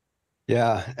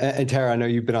 Yeah. And Tara, I know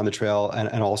you've been on the trail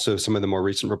and also some of the more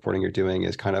recent reporting you're doing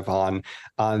is kind of on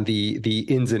the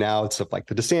ins and outs of like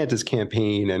the DeSantis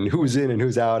campaign and who's in and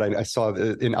who's out. I saw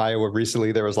in Iowa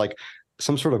recently, there was like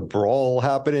some sort of brawl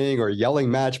happening or yelling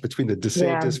match between the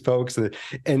DeSantis folks.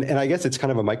 And I guess it's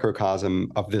kind of a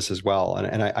microcosm of this as well.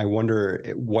 And I wonder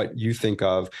what you think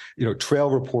of, trail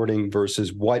reporting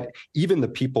versus what even the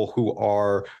people who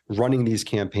are running these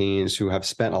campaigns, who have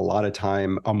spent a lot of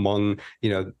time among,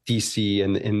 DC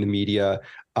and in the media,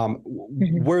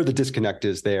 where the disconnect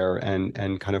is there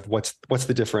and kind of what's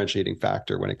the differentiating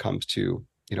factor when it comes to,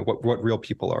 what real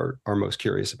people are most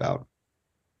curious about.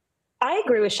 I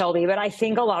agree with Shelby, but I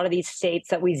think a lot of these states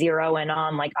that we zero in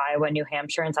on, like Iowa, New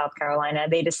Hampshire, and South Carolina,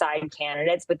 they decide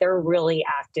candidates, but they're really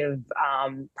active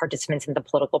participants in the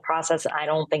political process. I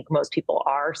don't think most people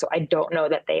are. So I don't know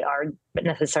that they are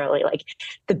necessarily like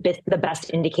the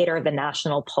best indicator of the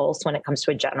national pulse when it comes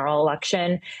to a general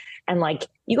election. And like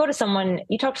you talk to someone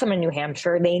in New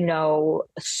Hampshire, they know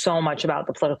so much about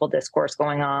the political discourse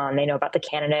going on. They know about the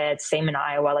candidates. Same in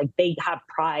Iowa. Like they have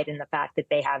pride in the fact that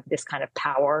they have this kind of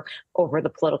power over the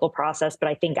political process. But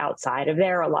I think outside of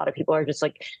there, a lot of people are just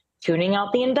like tuning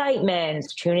out the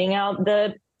indictments, tuning out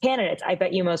the candidates. I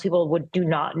bet you most people do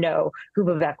not know who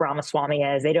Vivek Ramaswamy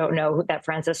is. They don't know that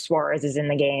Francis Suarez is in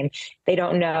the game. They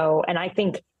don't know. And I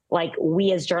think like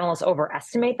we as journalists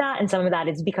overestimate that. And some of that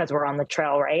is because we're on the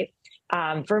trail, right?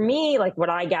 For me, like what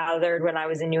I gathered when I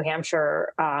was in New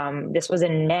Hampshire, this was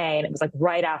in May, and it was like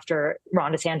right after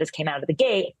Ron DeSantis came out of the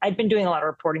gate. I'd been doing a lot of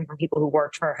reporting from people who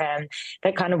worked for him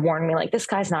that kind of warned me, like, this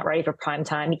guy's not ready for prime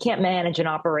time. He can't manage an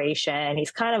operation.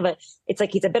 He's kind of it's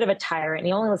like he's a bit of a tyrant.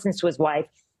 He only listens to his wife,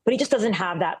 but he just doesn't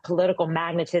have that political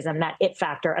magnetism, that it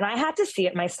factor. And I had to see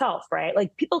it myself, right?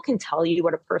 Like, people can tell you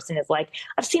what a person is like.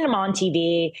 I've seen him on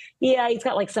TV. Yeah, he's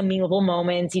got like some memeable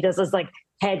moments. He does this like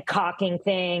head cocking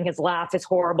thing. His laugh is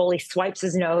horrible. He swipes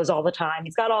his nose all the time.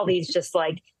 He's got all these just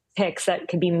like pics that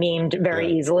could be memed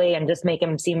very easily and just make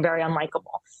him seem very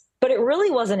unlikable. But it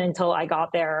really wasn't until I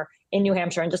got there in New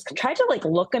Hampshire and just tried to like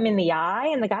look him in the eye,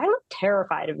 and the guy looked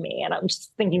terrified of me. And I'm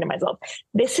just thinking to myself,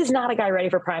 this is not a guy ready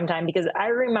for prime time, because I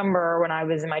remember when I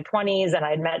was in my 20s and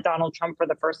I'd met Donald Trump for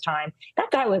the first time,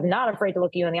 that guy was not afraid to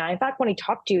look you in the eye. In fact, when he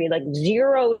talked to you, he like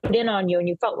zeroed in on you and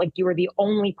you felt like you were the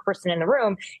only person in the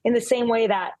room, in the same way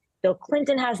that Bill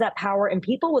Clinton has that power, and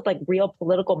people with like real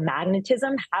political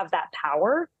magnetism have that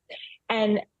power.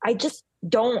 And I didn't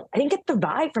get the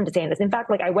vibe from DeSantis. In fact,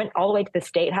 like, I went all the way to the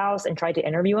State House and tried to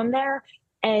interview him there,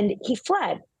 and he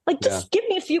fled. Like, just give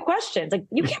me a few questions. Like,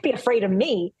 you can't be afraid of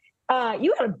me.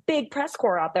 You had a big press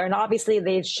corps out there, and obviously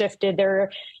they've shifted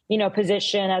their,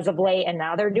 position as of late, and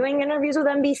now they're doing interviews with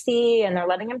NBC and they're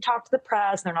letting him talk to the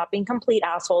press. They're not being complete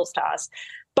assholes to us.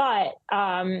 But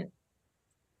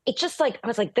it's just like, I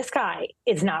was like, this guy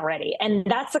is not ready. And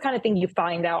that's the kind of thing you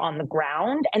find out on the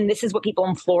ground. And this is what people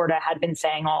in Florida had been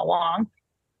saying all along.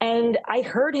 And I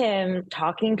heard him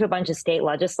talking to a bunch of state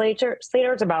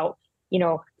legislators about,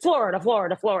 Florida.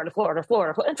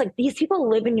 It's like, these people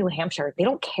live in New Hampshire. They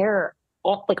don't care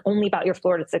only about your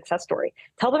Florida success story.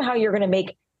 Tell them how you're going to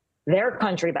make their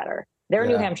country better, their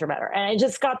New Hampshire better. And I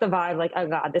just got the vibe like, oh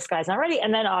God, this guy's not ready.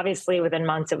 And then obviously within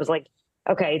months, it was like,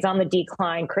 okay, he's on the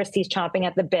decline. Christie's chomping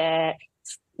at the bit.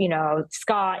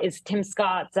 Tim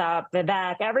Scott's up.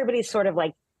 Vivek, everybody's sort of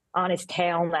like on his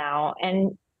tail now.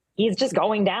 And he's just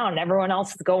going down. Everyone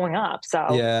else is going up. So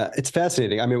yeah, it's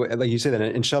fascinating. I mean, like you say that,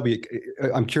 and Shelby,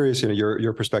 I'm curious,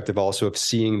 your perspective also of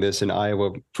seeing this in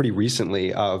Iowa pretty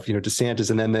recently of, DeSantis,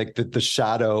 and then the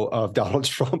shadow of Donald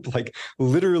Trump, like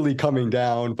literally coming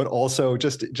down, but also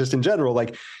just in general,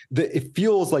 like it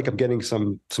feels like I'm getting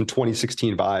some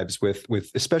 2016 vibes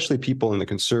with especially people in the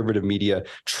conservative media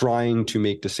trying to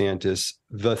make DeSantis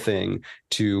the thing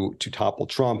to topple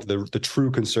Trump, the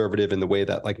true conservative, in the way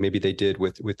that like maybe they did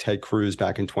with Ted Cruz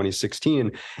back in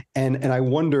 2016. And I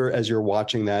wonder, as you're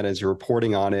watching that, as you're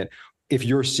reporting on it, if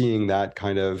you're seeing that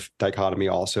kind of dichotomy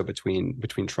also between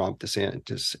Trump,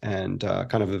 DeSantis, and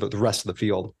kind of the rest of the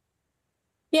field.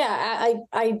 Yeah,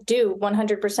 I do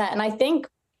 100%. And I think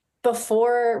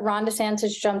before Ron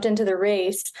DeSantis jumped into the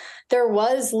race, there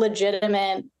was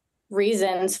legitimate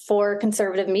reasons for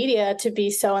conservative media to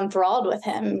be so enthralled with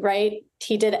him, right?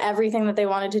 He did everything that they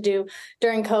wanted to do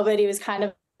during COVID. He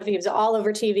was all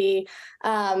over TV.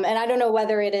 And I don't know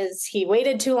whether it is he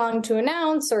waited too long to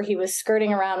announce, or he was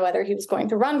skirting around whether he was going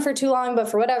to run for too long, but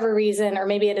for whatever reason, or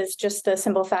maybe it is just the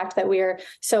simple fact that we are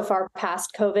so far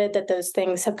past COVID that those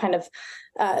things have kind of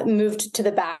moved to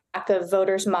the back of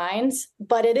voters' minds.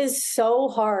 But it is so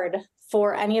hard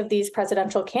for any of these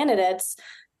presidential candidates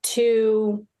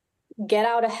to get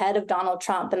out ahead of Donald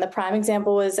Trump. And the prime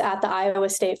example was at the Iowa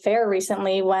State Fair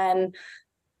recently, when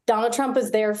Donald Trump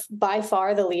was there by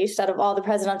far the least out of all the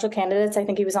presidential candidates. I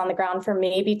think he was on the ground for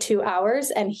maybe 2 hours,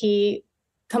 and he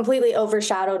completely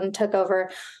overshadowed and took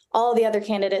over all the other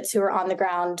candidates who were on the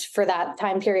ground for that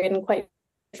time period. And quite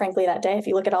frankly, that day, if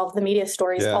you look at all of the media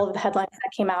stories, all of the headlines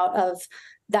that came out of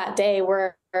that day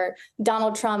were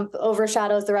Donald Trump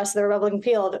overshadows the rest of the Republican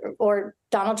field, or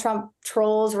Donald Trump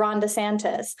trolls Ron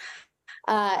DeSantis.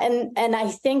 And I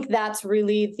think that's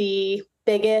really the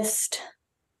biggest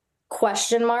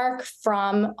question mark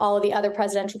from all of the other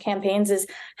presidential campaigns, is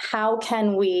how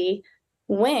can we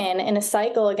win in a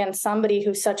cycle against somebody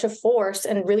who's such a force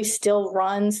and really still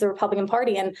runs the Republican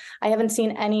Party? And I haven't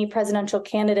seen any presidential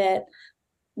candidate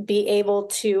be able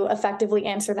to effectively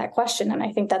answer that question. And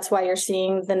I think that's why you're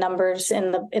seeing the numbers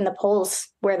in the polls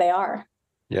where they are.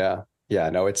 Yeah. Yeah,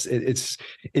 no, it's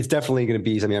definitely going to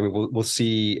be. I mean, we'll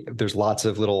see. There's lots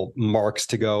of little marks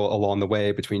to go along the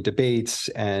way between debates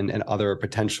and other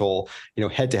potential,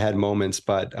 head-to-head moments.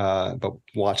 But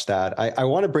watch that. I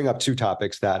want to bring up two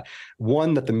topics,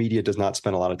 one that the media does not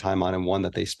spend a lot of time on, and one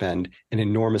that they spend an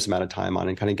enormous amount of time on,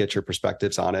 and kind of get your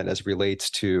perspectives on it as it relates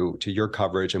to your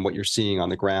coverage and what you're seeing on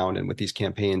the ground and with these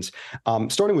campaigns.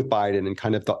 Starting with Biden and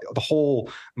kind of the whole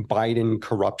Biden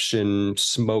corruption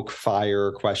smoke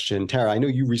fire question. Tara, I know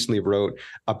you recently wrote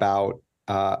about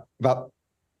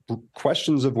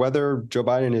questions of whether Joe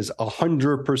Biden is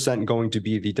 100% going to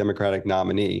be the Democratic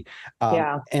nominee.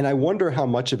 And I wonder how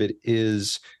much of it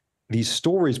is these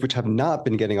stories, which have not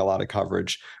been getting a lot of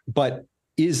coverage, but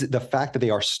is the fact that they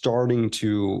are starting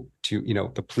to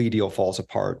the plea deal falls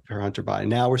apart for Hunter Biden.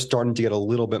 Now we're starting to get a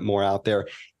little bit more out there.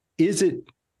 Is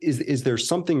there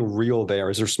something real there?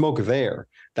 Is there smoke there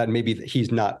that maybe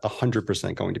he's not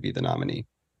 100% going to be the nominee?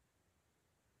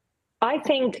 I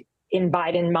think in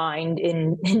Biden's mind,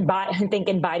 in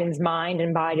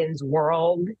Biden's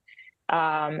world,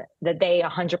 that they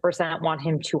 100% want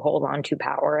him to hold on to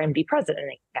power and be president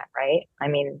again, right? I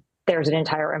mean, there's an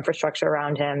entire infrastructure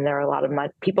around him. There are a lot of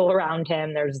people around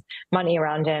him. There's money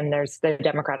around him. There's the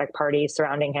Democratic Party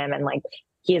surrounding him. And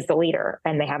he is the leader,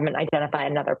 and they haven't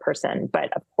identified another person.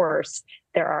 But of course,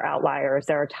 there are outliers.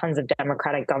 There are tons of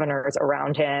Democratic governors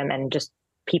around him and just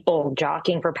people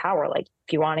jockeying for power. If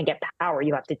you want to get power,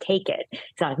 you have to take it.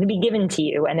 It's not going to be given to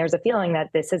you. And there's a feeling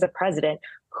that this is a president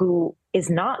who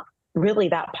is not really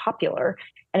that popular.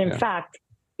 And in fact,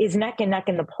 is neck and neck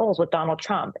in the polls with Donald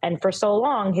Trump. And for so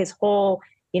long, his whole,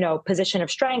 position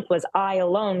of strength was I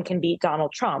alone can beat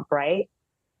Donald Trump, right?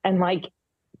 And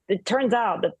it turns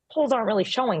out the polls aren't really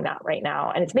showing that right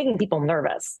now. And it's making people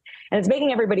nervous. And it's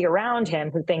making everybody around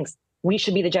him who thinks we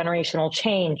should be the generational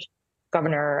change.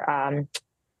 Governor,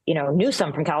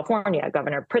 Newsom from California,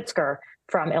 Governor Pritzker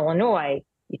from Illinois,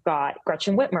 you've got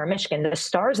Gretchen Whitmer, Michigan. The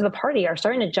stars of the party are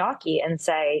starting to jockey and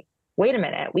say, wait a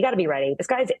minute, we got to be ready. This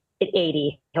guy's at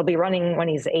 80. He'll be running when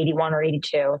he's 81 or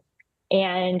 82.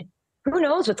 And who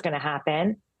knows what's going to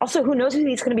happen? Also, who knows who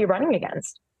he's going to be running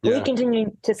against? Will he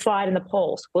continue to slide in the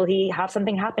polls? Will he have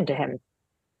something happen to him?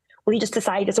 Will he just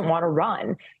decide he doesn't want to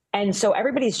run? And so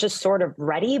everybody's just sort of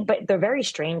ready. But the very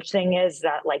strange thing is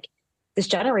that this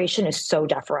generation is so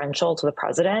deferential to the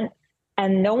president,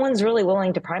 and no one's really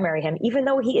willing to primary him, even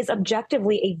though he is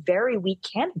objectively a very weak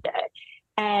candidate.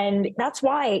 And that's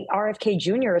why RFK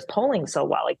Jr. is polling so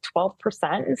well,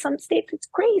 12% in some states. It's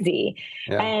crazy.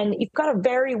 Yeah. And you've got a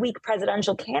very weak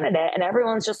presidential candidate, and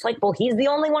everyone's just well, he's the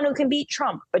only one who can beat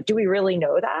Trump. But do we really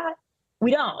know that?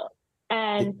 We don't.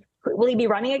 And will he be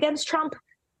running against Trump?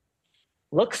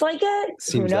 Looks like it.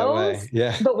 Seems who knows? That way.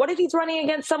 Yeah. But what if he's running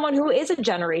against someone who is a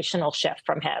generational shift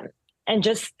from him? And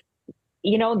just,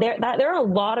 there are a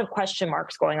lot of question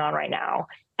marks going on right now.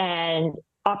 And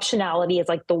optionality is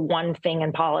the one thing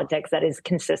in politics that is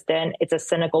consistent. It's a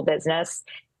cynical business.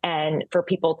 And for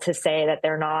people to say that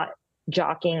they're not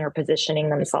jockeying or positioning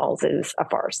themselves is a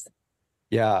farce.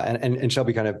 Yeah. And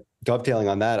Shelby, kind of dovetailing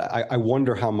on that, I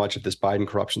wonder how much of this Biden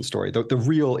corruption story, the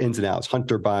real ins and outs,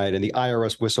 Hunter Biden, the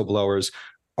IRS whistleblowers,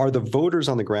 are the voters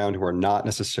on the ground who are not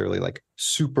necessarily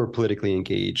super politically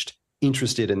engaged,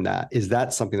 interested in that? Is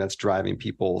that something that's driving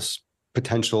people's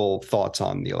potential thoughts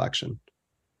on the election?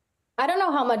 I don't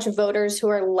know how much voters who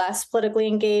are less politically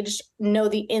engaged know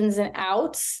the ins and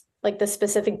outs, the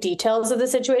specific details of the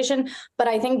situation. But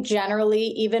I think generally,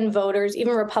 even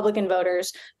Republican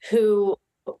voters who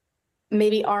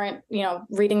maybe aren't,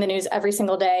 reading the news every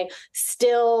single day,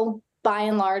 still by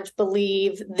and large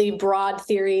believe the broad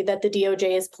theory that the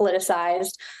DOJ is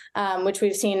politicized, which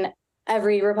we've seen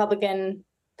every Republican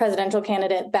presidential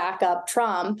candidate back up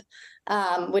Trump,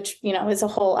 which, is a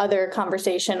whole other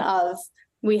conversation of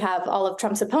we have all of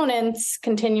Trump's opponents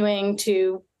continuing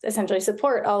to essentially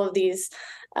support all of these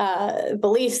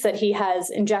beliefs that he has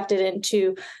injected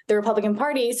into the Republican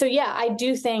Party. So, yeah, I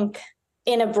do think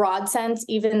in a broad sense,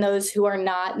 even those who are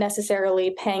not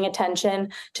necessarily paying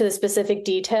attention to the specific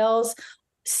details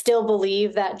still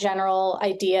believe that general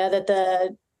idea that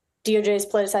the DOJ is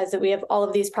politicized, that we have all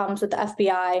of these problems with the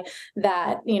FBI,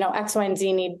 that, X, Y, and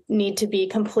Z need to be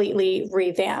completely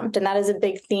revamped. And that is a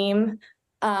big theme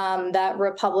that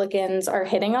Republicans are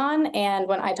hitting on. And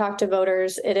when I talk to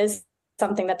voters, it is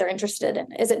something that they're interested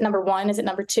in. Is it number one? Is it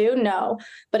number two? No.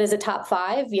 But is it top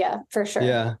five? Yeah, for sure.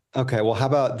 Yeah. Okay. Well, how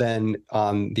about then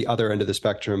on the other end of the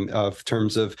spectrum of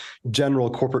terms of general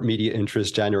corporate media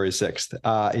interest, January 6th,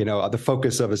 the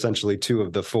focus of essentially 2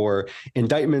 of the 4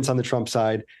 indictments on the Trump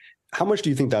side. How much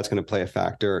do you think that's going to play a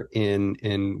factor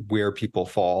in where people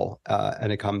fall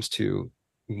and it comes to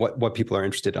what people are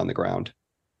interested in on the ground?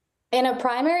 In a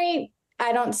primary,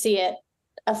 I don't see it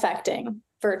affecting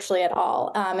virtually at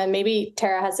all. And maybe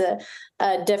Tara has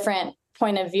a different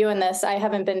point of view in this. I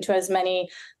haven't been to as many,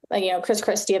 Chris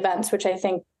Christie events, which I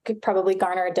think could probably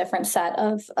garner a different set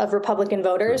of Republican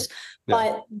voters.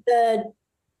 Yeah. But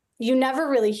I never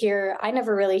really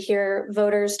hear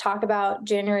voters talk about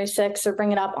January 6th or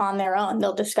bring it up on their own.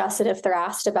 They'll discuss it if they're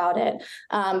asked about it.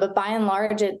 But by and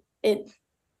large,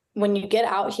 when you get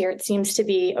out here, it seems to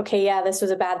be, okay, yeah, this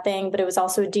was a bad thing, but it was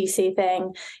also a DC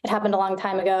thing. It happened a long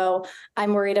time ago.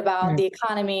 I'm worried about the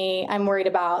economy. I'm worried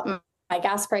about my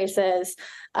gas prices.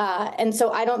 And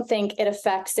so I don't think it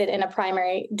affects it in a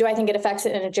primary. Do I think it affects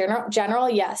it in a general?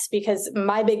 Yes, because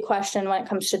my big question when it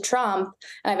comes to Trump,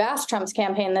 and I've asked Trump's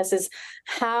campaign this, is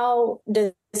how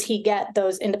does he get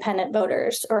those independent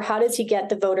voters, or how does he get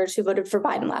the voters who voted for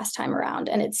Biden last time around?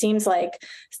 And it seems like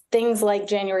things like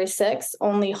January 6th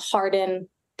only harden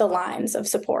the lines of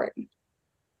support.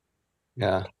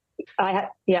 Yeah. I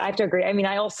have to agree. I mean,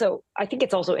 I think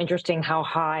it's also interesting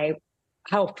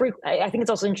I think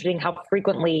it's also interesting how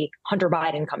frequently Hunter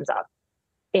Biden comes up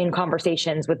in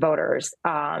conversations with voters.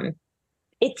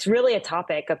 It's really a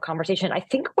topic of conversation. I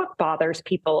think what bothers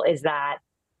people is that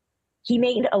he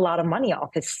made a lot of money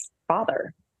off his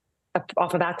father,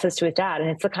 off of access to his dad. And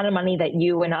it's the kind of money that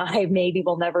you and I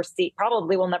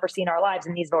probably will never see in our lives.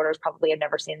 And these voters probably have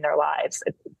never seen in their lives,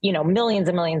 millions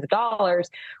and millions of dollars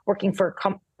working for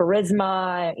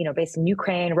Burisma, based in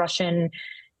Ukraine, Russian,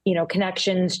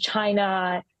 connections,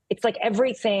 China. It's like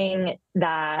everything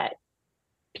that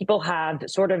people have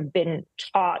sort of been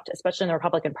taught, especially in the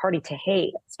Republican Party, to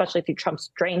hate, especially through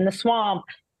Trump's drain the swamp,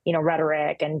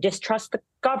 rhetoric, and distrust the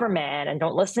government and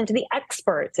don't listen to the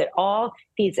experts. It all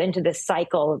feeds into this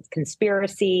cycle of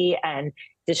conspiracy and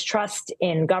distrust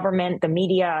in government, the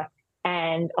media.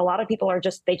 And a lot of people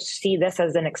they see this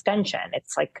as an extension.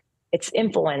 It's like, it's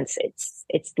influence,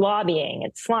 it's lobbying,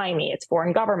 it's slimy, it's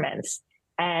foreign governments.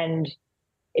 And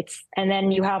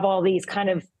then you have all these kind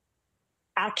of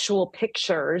actual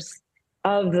pictures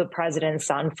of the president's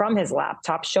son from his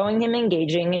laptop showing him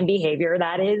engaging in behavior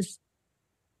that is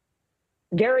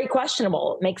very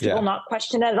questionable. It makes people not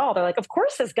question it at all. They're like, of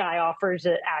course this guy offers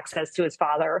access to his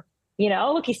father.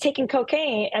 Look, he's taking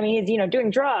cocaine. I mean, he's,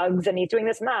 doing drugs and he's doing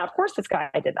this and that. Of course this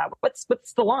guy did that.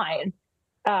 What's the line?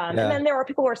 And then there are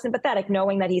people who are sympathetic,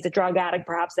 knowing that he's a drug addict.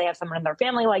 Perhaps they have someone in their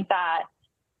family like that.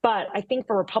 But I think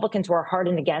for Republicans who are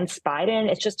hardened against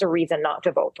Biden, it's just a reason not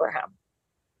to vote for him.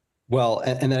 Well,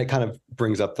 and then it kind of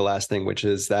brings up the last thing, which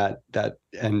is that,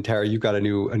 and Tara, you've got a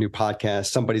new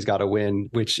podcast, Somebody's Got to Win,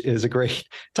 which is a great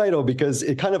title because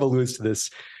it kind of alludes to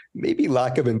this maybe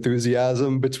lack of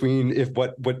enthusiasm between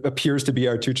what appears to be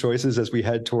our two choices as we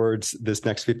head towards this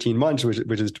next 15 months,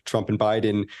 which is Trump and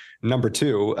Biden,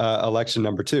 election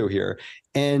number two here.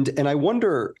 And I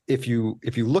wonder if you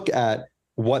look at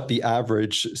what the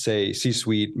average, say,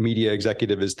 C-suite media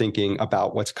executive is thinking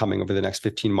about what's coming over the next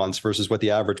 15 months versus what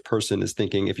the average person is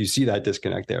thinking, if you see that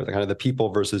disconnect there, the kind of the people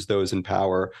versus those in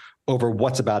power over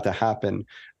what's about to happen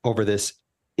over this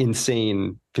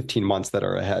insane 15 months that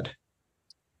are ahead.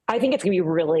 I think it's going to be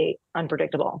really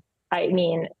unpredictable. I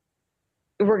mean,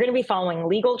 we're going to be following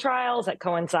legal trials that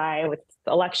coincide with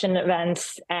election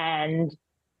events, and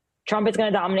Trump is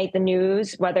going to dominate the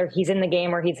news, whether he's in the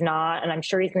game or he's not. And I'm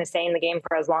sure he's going to stay in the game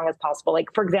for as long as possible.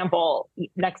 Like, for example,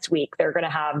 next week, they're going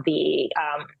to have the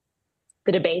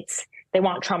debates. They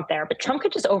want Trump there, but Trump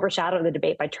could just overshadow the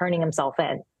debate by turning himself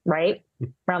in, right?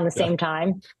 Around the same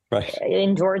time, right,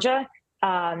 in Georgia.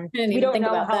 We don't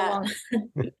know how long.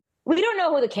 We don't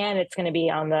know who the candidate's going to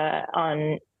be on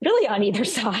either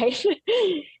side.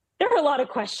 There are a lot of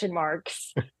question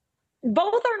marks.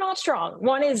 Both are not strong.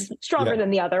 One is stronger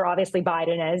than the other. Obviously,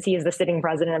 Biden is. He is the sitting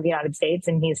president of the United States,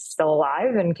 and he's still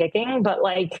alive and kicking. But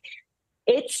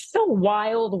it's so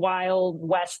wild, wild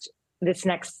west this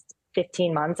next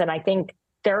 15 months. And I think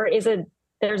there's a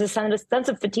sense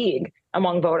of fatigue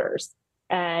among voters,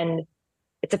 and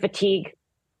it's a fatigue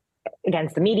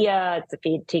against the media. It's a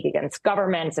fatigue against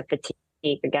government. It's a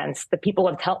fatigue against the people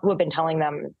who have been telling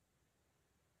them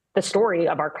the story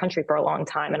of our country for a long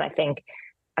time. And I think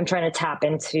I'm trying to tap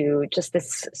into just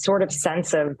this sort of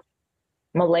sense of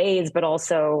malaise, but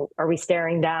also, are we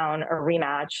staring down a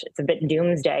rematch? It's a bit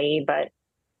doomsday, but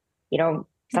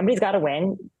somebody's got to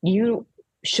win. You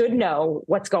should know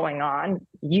what's going on.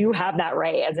 You have that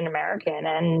right as an American,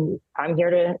 and I'm here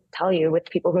to tell you with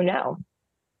people who know.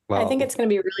 Well, I think it's going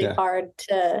to be really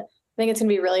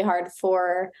hard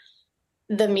for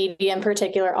the media in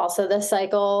particular also this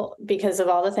cycle, because of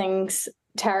all the things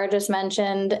Tara just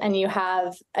mentioned. And you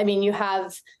have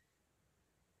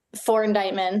 4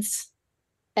 indictments,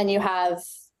 and you have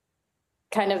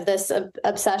kind of this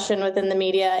obsession within the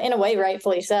media, in a way,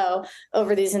 rightfully so,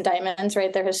 over these indictments,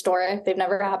 right? They're historic. They've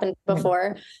never happened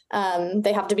before.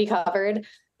 They have to be covered.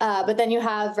 But then you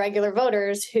have regular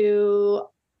voters who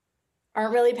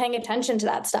aren't really paying attention to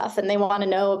that stuff, and they want to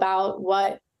know about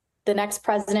what the next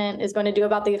president is going to do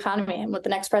about the economy and what the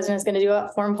next president is going to do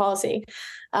about foreign policy.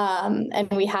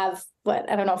 And we have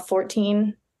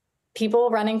 14 people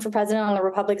running for president on the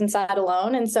Republican side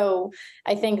alone. And so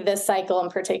I think this cycle in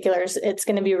particular, it's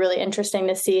going to be really interesting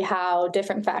to see how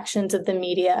different factions of the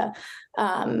media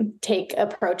take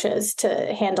approaches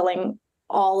to handling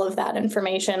all of that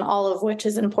information, all of which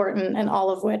is important and all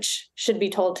of which should be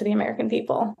told to the American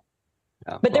people.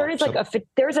 Yeah, but there is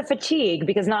there's a fatigue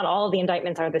because not all of the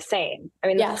indictments are the same. I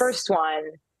mean, the first one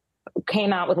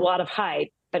came out with a lot of hype,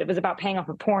 but it was about paying off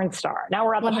a porn star. Now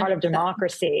we're at the 100%. Heart of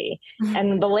democracy.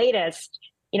 And the latest,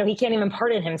 he can't even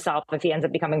pardon himself if he ends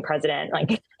up becoming president.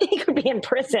 Like, he could be in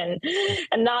prison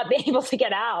and not be able to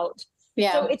get out.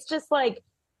 Yeah. So it's just like,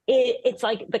 it's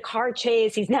like the car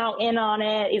chase. He's now in on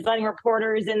it. He's letting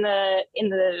reporters in the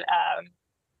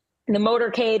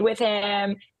motorcade with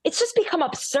him. It's just become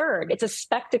absurd. It's a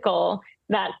spectacle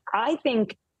that I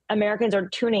think Americans are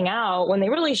tuning out when they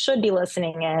really should be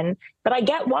listening in. But I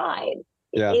get why.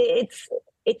 Yeah.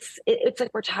 It's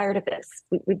like we're tired of this.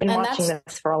 We've been watching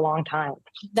this for a long time.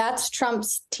 That's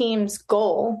Trump's team's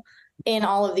goal in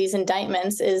all of these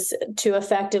indictments, is to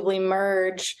effectively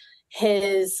merge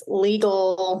his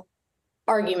legal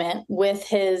argument with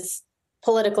his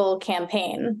political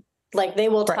campaign. Like, they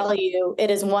will tell you it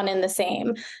is one and the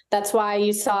same. That's why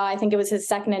you saw, I think it was his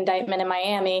second indictment in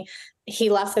Miami, he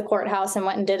left the courthouse and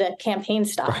went and did a campaign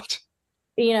stop. Right.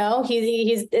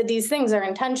 He's these things are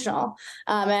intentional.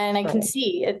 And I can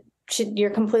see it. You're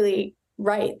completely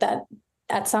right that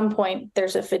at some point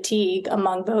there's a fatigue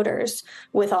among voters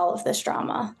with all of this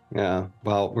drama. Yeah.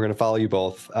 Well, we're going to follow you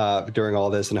both during all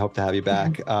this and hope to have you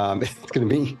back. It's going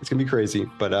to be crazy,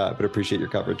 but appreciate your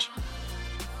coverage.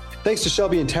 Thanks to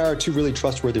Shelby and Tara, two really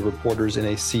trustworthy reporters in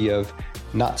a sea of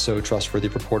not so trustworthy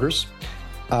reporters.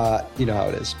 You know how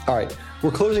it is. All right.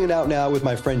 We're closing it out now with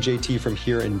my friend JT from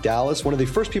here in Dallas. One of the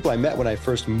first people I met when I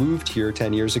first moved here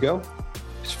 10 years ago.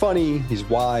 He's funny, he's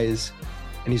wise,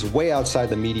 and he's way outside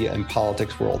the media and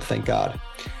politics world, thank God.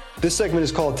 This segment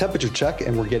is called Temperature Check,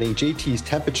 and we're getting JT's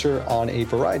temperature on a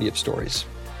variety of stories.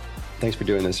 Thanks for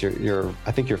doing this.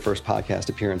 I think your first podcast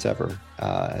appearance ever,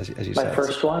 as you said. My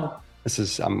first one.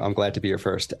 I'm glad to be your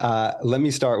first. Let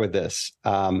me start with this.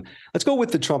 Let's go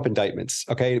with the Trump indictments.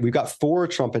 Okay. We've got 4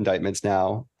 Trump indictments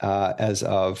now, as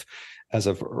of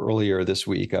earlier this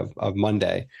week of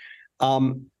Monday.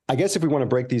 I guess if we want to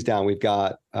break these down, we've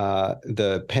got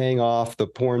the paying off the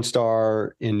porn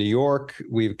star in New York.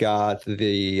 We've got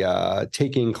the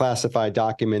taking classified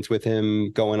documents with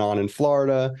him going on in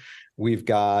Florida. We've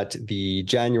got the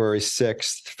January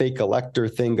 6th fake elector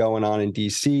thing going on in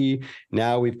D.C.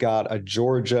 Now we've got a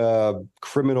Georgia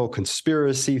criminal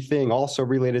conspiracy thing also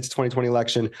related to 2020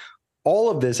 election. All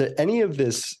of this, any of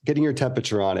this, getting your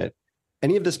temperature on it,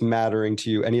 any of this mattering to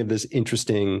you, any of this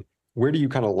interesting, where do you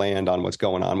kind of land on what's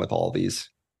going on with all these?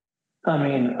 I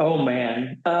mean, oh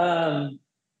man.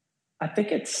 I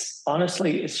think it's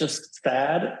just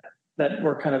sad that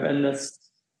we're kind of in this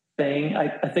thing.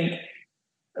 I think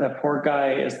the poor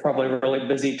guy is probably really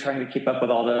busy trying to keep up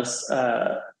with all this.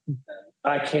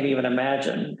 I can't even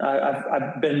imagine.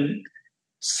 I've been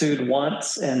sued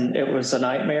once, and it was a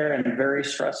nightmare and very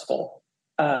stressful.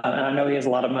 And I know he has a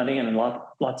lot of money and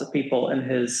lots of people in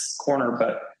his corner,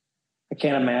 but I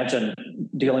can't imagine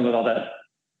dealing with all that.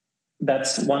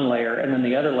 That's one layer. And then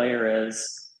the other layer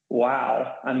is,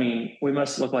 wow. I mean, we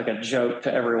must look like a joke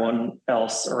to everyone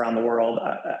else around the world.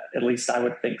 At least I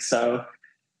would think so.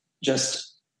 Just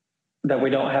that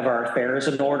we don't have our affairs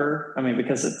in order. I mean,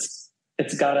 because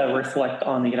it's got to reflect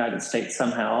on the United States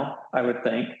somehow, I would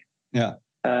think. Yeah.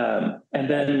 And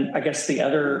then I guess the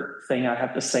other thing I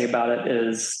have to say about it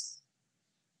is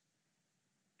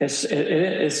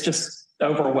it's just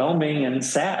overwhelming and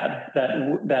sad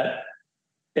that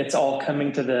it's all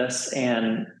coming to this,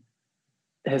 and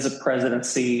his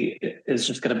presidency is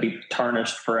just going to be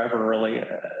tarnished forever, really.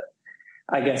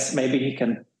 I guess maybe he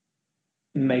can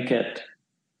make it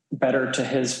better to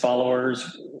his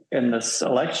followers in this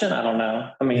election. I don't know.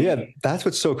 I mean, yeah, that's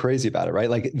what's so crazy about it, right?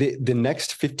 Like the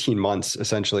next 15 months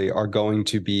essentially are going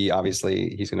to be,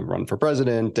 obviously he's going to run for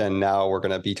president, and now we're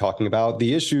going to be talking about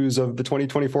the issues of the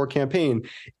 2024 campaign.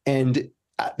 And,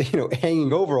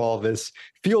 hanging over all of this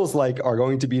feels like are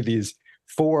going to be these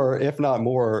 4, if not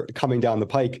more, coming down the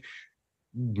pike,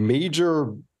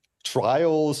 major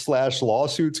trials /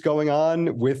 lawsuits going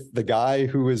on with the guy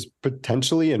who is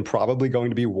potentially and probably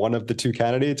going to be one of the 2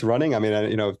 candidates running. I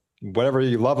mean, whatever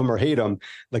you love him or hate him,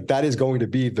 like that is going to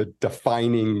be the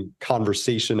defining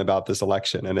conversation about this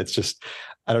election. And it's just,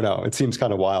 I don't know, it seems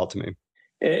kind of wild to me.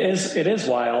 It is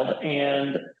wild.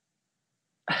 And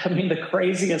I mean, the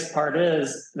craziest part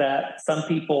is that some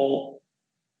people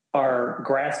are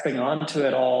grasping onto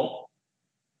it all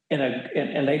and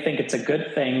they think it's a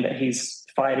good thing that he's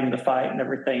fighting the fight and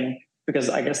everything, because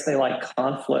I guess they like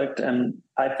conflict. And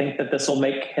I think that this will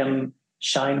make him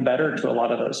shine better to a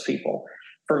lot of those people.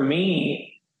 For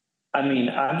me, I mean,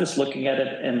 I'm just looking at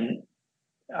it and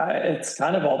it's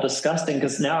kind of all disgusting,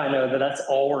 because now I know that that's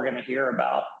all we're going to hear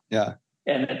about. Yeah.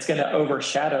 And it's going to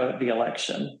overshadow the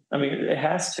election. I mean, it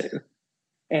has to.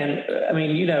 And I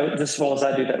mean, you know, just as well as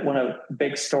I do, that when a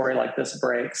big story like this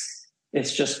breaks,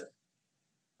 it's just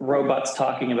robots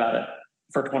talking about it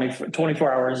for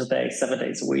 24 hours a day, 7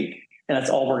 days a week. And that's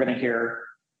all we're going to hear.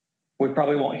 We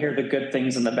probably won't hear the good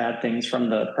things and the bad things from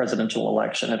the presidential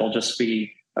election. It'll just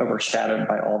be overshadowed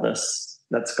by all this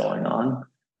that's going on.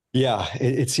 Yeah,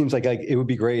 it seems like it would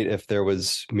be great if there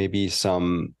was maybe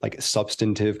some like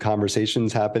substantive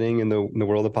conversations happening in the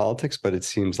world of politics, but it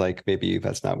seems like maybe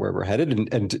that's not where we're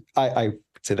headed. And I would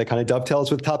say that kind of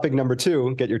dovetails with topic number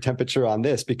 2, get your temperature on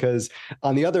this, because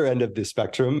on the other end of the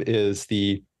spectrum is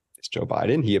Joe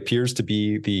Biden. He appears to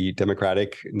be the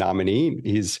Democratic nominee.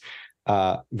 He's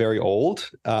very old.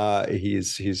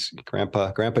 He's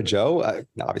Grandpa Joe.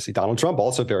 Obviously, Donald Trump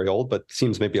also very old, but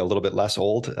seems maybe a little bit less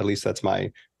old. At least that's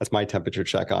my temperature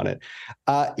check on it.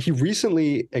 He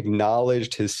recently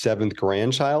acknowledged his 7th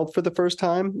grandchild for the first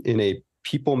time in a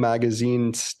People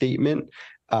magazine statement.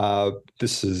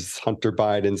 This is Hunter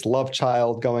Biden's love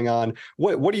child going on.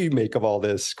 What do you make of all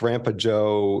this? Grandpa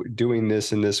Joe doing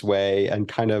this in this way, and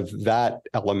kind of that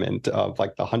element of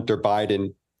like the Hunter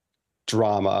Biden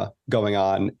drama going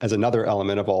on as another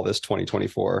element of all this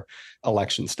 2024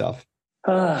 election stuff?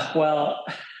 Well,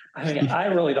 I mean, I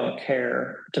really don't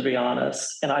care, to be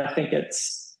honest. And I think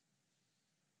it's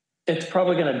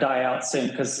probably going to die out soon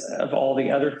because of all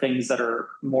the other things that are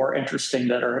more interesting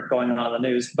that are going on in the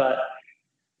news. But,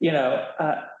 you know,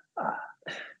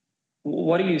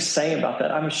 what do you say about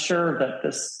that? I'm sure that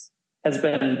this has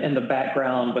been in the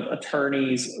background with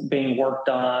attorneys being worked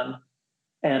on.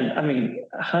 And I mean,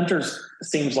 Hunter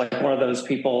seems like one of those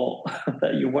people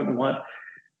that you wouldn't want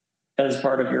as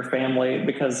part of your family,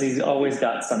 because he's always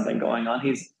got something going on.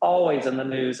 He's always in the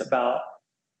news about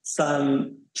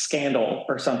some scandal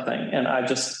or something. And I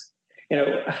just, you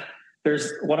know,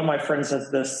 there's one of my friends has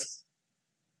this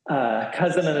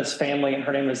cousin in his family, and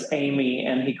her name is Amy,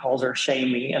 and he calls her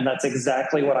Shamey. And that's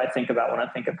exactly what I think about when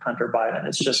I think of Hunter Biden.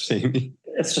 It's just, Shamey.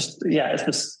 It's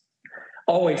just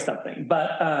always something.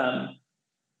 But,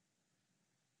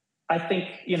 I think,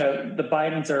 you know, the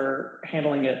Bidens are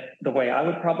handling it the way I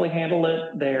would probably handle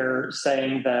it. They're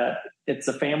saying that it's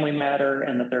a family matter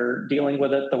and that they're dealing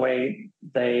with it the way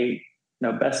they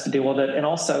know best to deal with it. And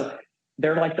also,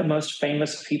 they're like the most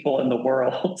famous people in the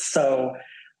world. So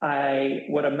I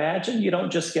would imagine you don't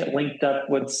just get linked up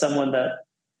with someone that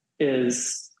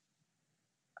is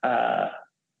a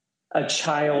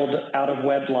child out of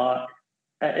wedlock.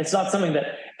 It's not something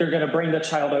that they're going to bring the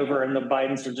child over and the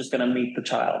Bidens are just going to meet the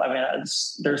child. I mean,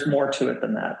 there's more to it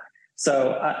than that.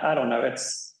 So I don't know.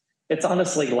 It's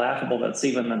honestly laughable that's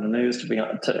even in the news, to be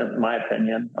honest, in my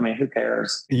opinion. I mean, who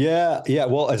cares? Yeah.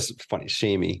 Well, it's funny,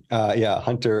 Shamey.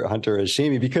 Hunter is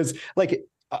Shamey because like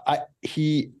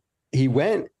he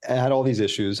went and had all these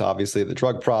issues, obviously the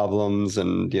drug problems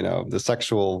and, you know, the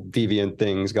sexual deviant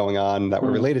things going on that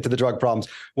were related to the drug problems,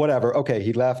 whatever. Okay.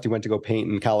 He left, he went to go paint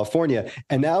in California,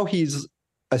 and now he's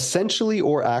essentially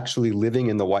or actually living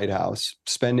in the White House,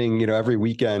 spending, you know, every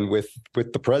weekend with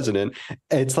the president.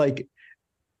 It's like,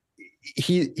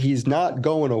 he's not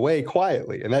going away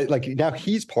quietly. And that, like, now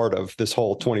he's part of this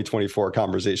whole 2024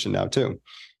 conversation now too.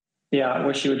 Yeah. I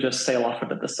wish he would just sail off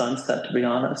into the sunset, to be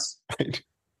honest. Right.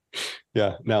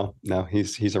 Yeah, no,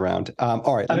 he's around.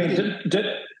 All right. I mean, do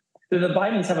the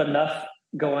Bidens have enough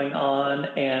going on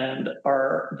and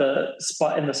are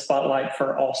in the spotlight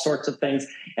for all sorts of things?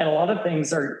 And a lot of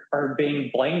things are being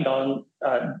blamed on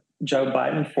Joe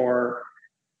Biden for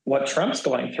what Trump's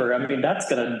going through. I mean, that's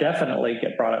going to definitely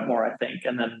get brought up more, I think.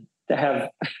 And then to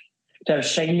have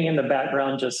Shamey in the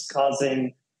background just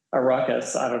causing a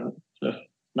ruckus,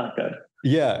 not good.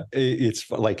 Yeah,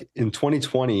 it's like in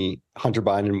 2020, Hunter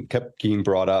Biden kept being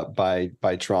brought up by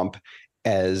Trump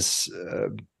as,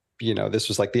 you know, this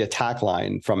was like the attack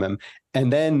line from him.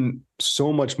 And then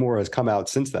so much more has come out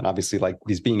since then. Obviously, like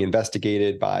he's being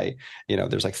investigated by, you know,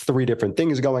 there's like 3 different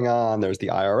things going on. There's the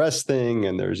IRS thing,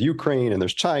 and there's Ukraine, and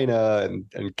there's China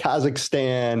and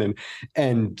Kazakhstan.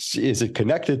 And is it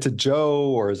connected to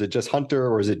Joe, or is it just Hunter,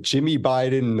 or is it Jimmy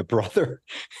Biden, the brother?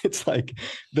 It's like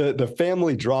the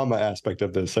family drama aspect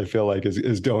of this, I feel like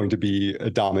is going to be a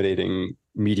dominating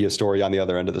media story on the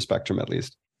other end of the spectrum, at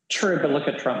least. True, but look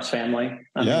at Trump's family.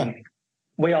 I mean,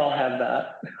 we all have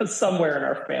that somewhere in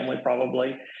our family,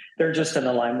 probably. They're just in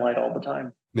the limelight all the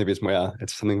time. Maybe it's more, yeah,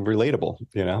 it's something relatable,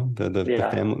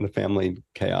 the family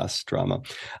chaos drama.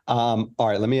 All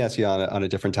right, let me ask you on a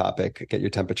different topic, get your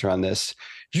temperature on this.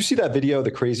 Did you see that video,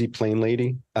 the crazy plane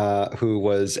lady who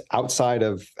was outside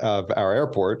of our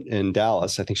airport in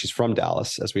Dallas? I think she's from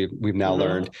Dallas, as we've now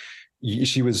learned.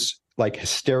 She was like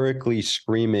hysterically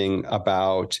screaming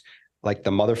about like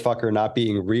the motherfucker not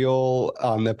being real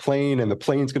on the plane and the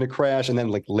plane's going to crash. And then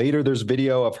like later there's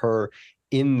video of her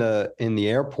in the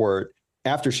airport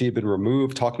after she had been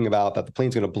removed, talking about that the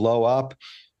plane's going to blow up.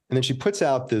 And then she puts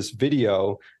out this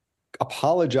video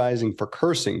apologizing for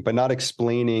cursing, but not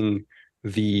explaining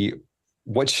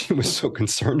what she was so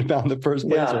concerned about in the first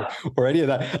place, or any of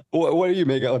that. What do you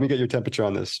make? Let me get your temperature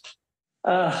on this.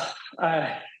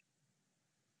 I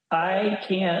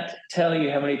can't tell you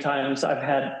how many times I've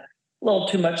had a little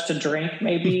too much to drink.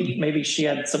 Maybe she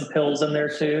had some pills in there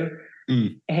too.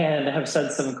 And have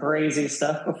said some crazy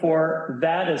stuff before.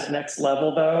 That is next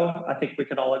level, though. I think we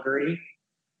can all agree.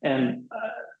 And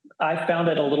I found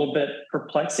it a little bit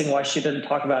perplexing why she didn't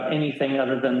talk about anything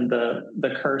other than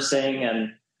the cursing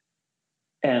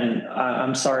and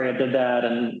I'm sorry I did that,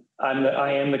 and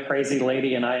I am the crazy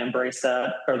lady, and I embrace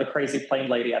that, or the crazy plane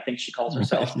lady, I think she calls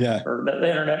herself, or the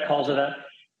internet calls her that.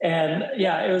 And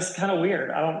yeah, it was kind of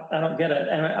weird. I don't get it.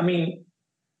 And I mean,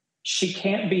 she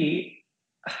can't be.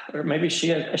 Or maybe she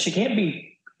can't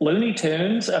be Looney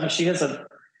Tunes. I mean,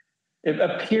 it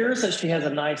appears that she has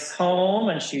a nice home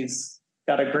and she's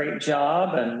got a great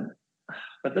job.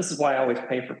 But this is why I always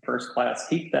pay for first class.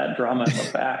 Keep that drama in the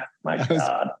back. My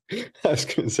God. I was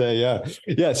going to say, yeah.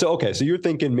 Yeah. So, okay. So you're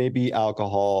thinking maybe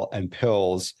alcohol and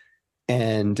pills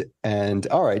and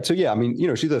all right. So yeah, I mean,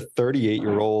 she's a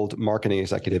 38-year-old marketing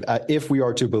executive. If we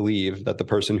are to believe that the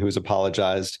person who's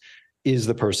apologized is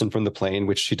the person from the plane,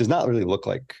 which she does not really look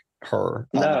like her.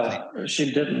 No,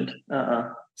 she didn't.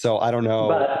 So I don't know.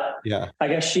 But yeah, I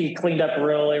guess she cleaned up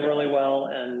really, really well.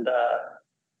 And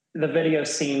the video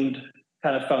seemed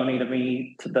kind of phony to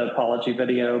me, to the apology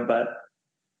video. But,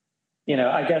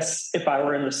 I guess if I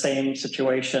were in the same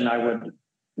situation, I would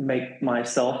make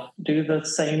myself do the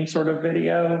same sort of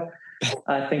video.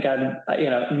 I think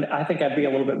I'd be a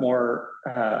little bit more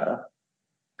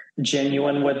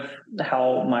genuine with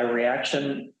how my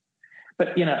reaction, but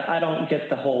I don't get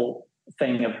the whole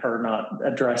thing of her not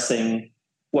addressing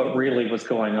what really was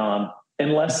going on,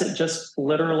 unless it just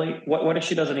literally, what if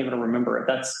she doesn't even remember it?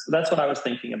 That's what I was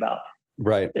thinking about.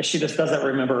 Right. If she just doesn't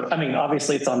remember. I mean,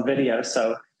 obviously it's on video,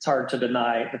 so it's hard to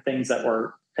deny the things that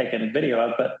were taken video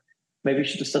of, but maybe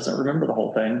she just doesn't remember the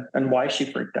whole thing and why she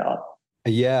freaked out.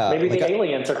 Yeah. Maybe the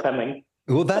aliens are coming.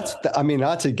 Well,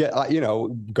 not to get,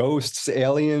 ghosts,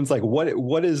 aliens, like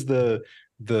what is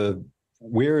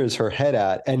where is her head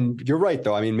at? And you're right,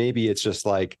 though. I mean, maybe it's just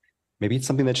like, maybe it's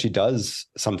something that she does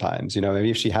sometimes, maybe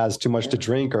if she has too much to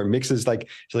drink or mixes, like,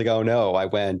 she's like, oh no,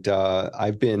 I've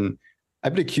been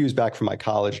accused back from my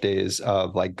college days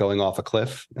of like going off a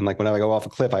cliff. And like, when I go off a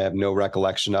cliff, I have no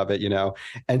recollection of it,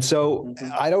 And so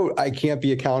I can't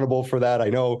be accountable for that. I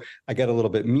know I get a little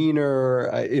bit meaner,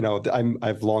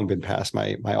 I've long been past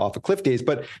my off a cliff days,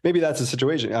 but maybe that's the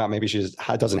situation. Maybe she just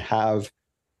doesn't have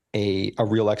a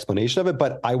real explanation of it,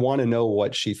 but I want to know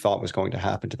what she thought was going to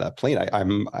happen to that plane.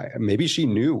 Maybe she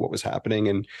knew what was happening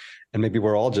and maybe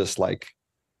we're all just like,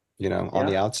 on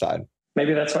the outside.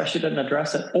 Maybe that's why she didn't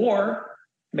address it. Or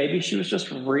maybe she was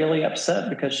just really upset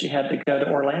because she had to go to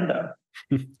Orlando.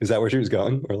 Is that where she was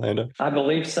going? Orlando? I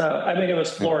believe so. I mean, it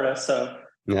was Florida. So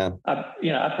yeah,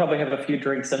 I probably have a few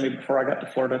drinks in me before I got to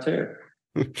Florida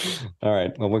too. All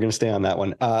right. Well, we're going to stay on that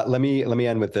one. Let me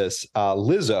end with this.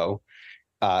 Lizzo,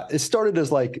 it started as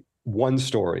like one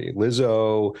story.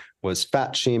 Lizzo was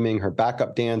fat shaming her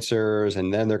backup dancers,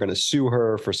 and then they're going to sue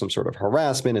her for some sort of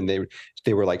harassment. And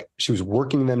they were like, she was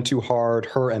working them too hard,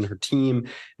 her and her team.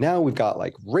 Now we've got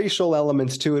like racial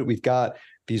elements to it. We've got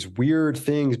these weird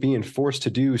things being forced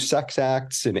to do sex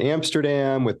acts in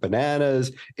Amsterdam with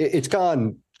bananas. It's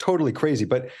gone totally crazy.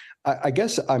 But I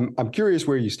guess I'm curious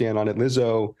where you stand on it.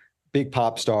 Lizzo, big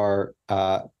pop star,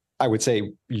 I would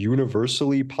say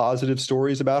universally positive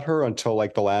stories about her until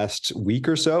like the last week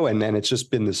or so. And then it's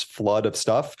just been this flood of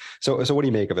stuff. So what do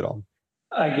you make of it all?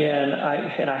 Again,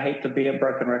 I hate to be a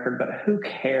broken record, but who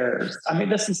cares? I mean,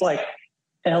 this is like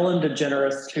Ellen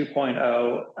DeGeneres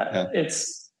 2.0. Yeah.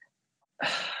 It's,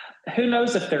 who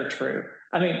knows if they're true?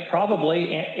 I mean,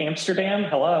 probably Amsterdam.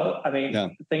 Hello. I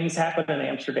mean, Things happen in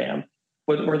Amsterdam.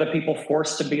 Were the people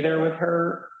forced to be there with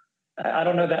her? I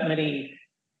don't know that many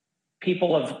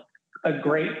people of a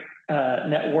great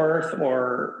net worth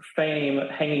or fame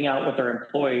hanging out with their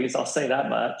employees. I'll say that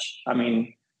much. I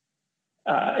mean,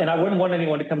 and I wouldn't want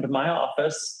anyone to come to my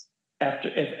office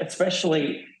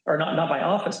especially, or not my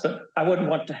office, but I wouldn't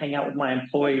want to hang out with my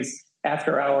employees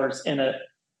after hours in an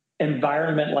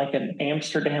environment like an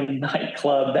Amsterdam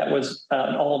nightclub that was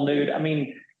all nude. I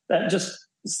mean, that just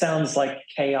sounds like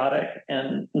chaotic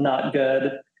and not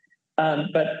good.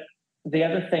 But the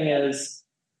other thing is,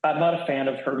 I'm not a fan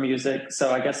of her music,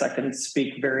 so I guess I can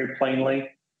speak very plainly.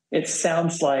 It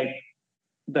sounds like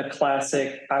the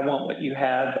classic, I want what you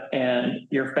have and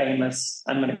you're famous,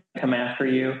 I'm going to come after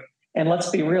you. And let's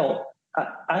be real,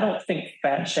 I don't think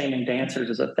fat shaming dancers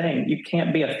is a thing. You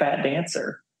can't be a fat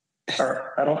dancer.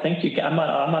 Or I don't think you can. I'm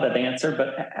not a dancer,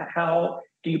 but how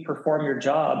do you perform your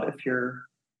job if you're...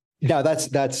 Now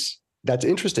that's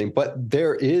interesting, but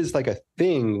there is like a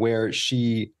thing where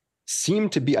she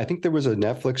seemed to be, I think there was a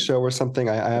Netflix show or something,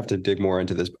 I have to dig more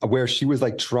into this, where she was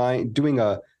like doing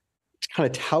a kind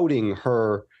of touting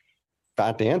her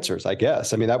fat dancers, I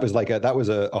guess. I mean, that was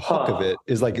a hook of it,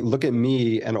 is like, look at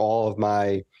me and all of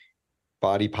my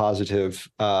body positive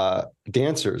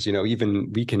dancers, you know,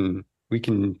 even we can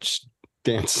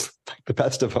dance like the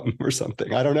best of them or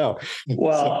something. I don't know.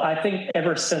 Well, I think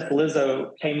ever since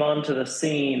Lizzo came onto the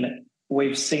scene,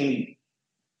 we've seen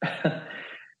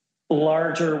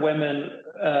larger women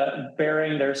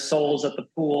bearing their souls at the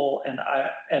pool. And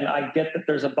I get that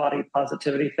there's a body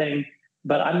positivity thing,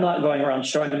 but I'm not going around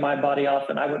showing my body off.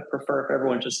 And I would prefer if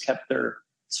everyone just kept their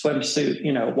swimsuit,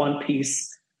 you know, one piece.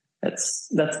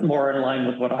 That's more in line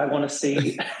with what I want to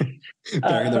see.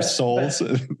 Bearing their souls.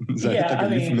 Yeah, I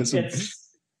mean,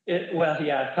 well,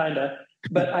 yeah, kind of.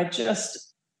 But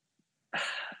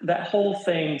that whole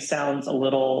thing sounds a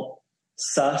little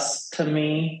sus to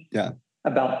me. Yeah.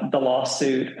 About the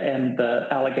lawsuit and the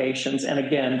allegations. And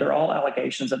again, they're all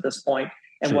allegations at this point.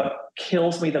 And what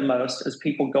kills me the most is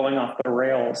people going off the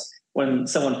rails when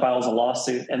someone files a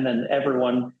lawsuit and then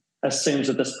everyone assumes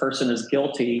that this person is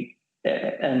guilty.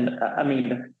 And I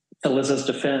mean, to Lizzo's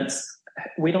defense,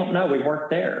 we don't know. We weren't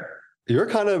there. You're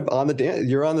kind of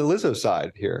you're on the Lizzo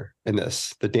side here in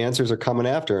this. The dancers are coming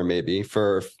after her maybe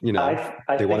for, you know,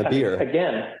 they want to be her.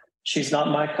 Again, she's not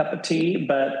my cup of tea,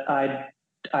 but I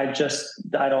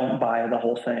don't buy the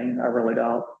whole thing. I really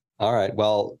don't. All right.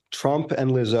 Well, Trump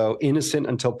and Lizzo, innocent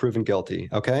until proven guilty.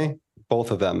 Okay. Both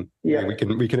of them. Yeah. We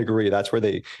can agree. That's where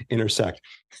they intersect.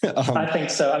 I think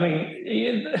so. I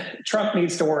mean, Trump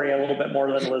needs to worry a little bit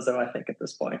more than Lizzo, I think, at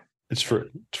this point. It's true.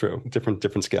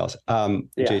 Different scales.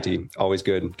 JT, always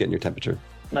good getting your temperature.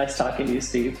 Nice talking to you,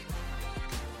 Steve.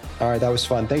 All right. That was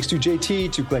fun. Thanks to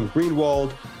JT, to Glenn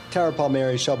Greenwald, Tara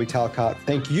Palmeri, Shelby Talcott.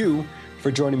 Thank you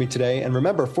for joining me today. And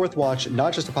remember, Fourth Watch,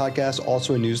 not just a podcast,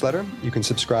 also a newsletter. You can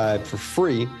subscribe for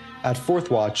free at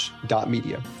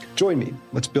fourthwatch.media. Join me.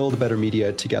 Let's build a better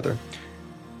media together.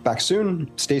 Back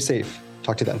soon. Stay safe.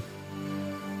 Talk to you then.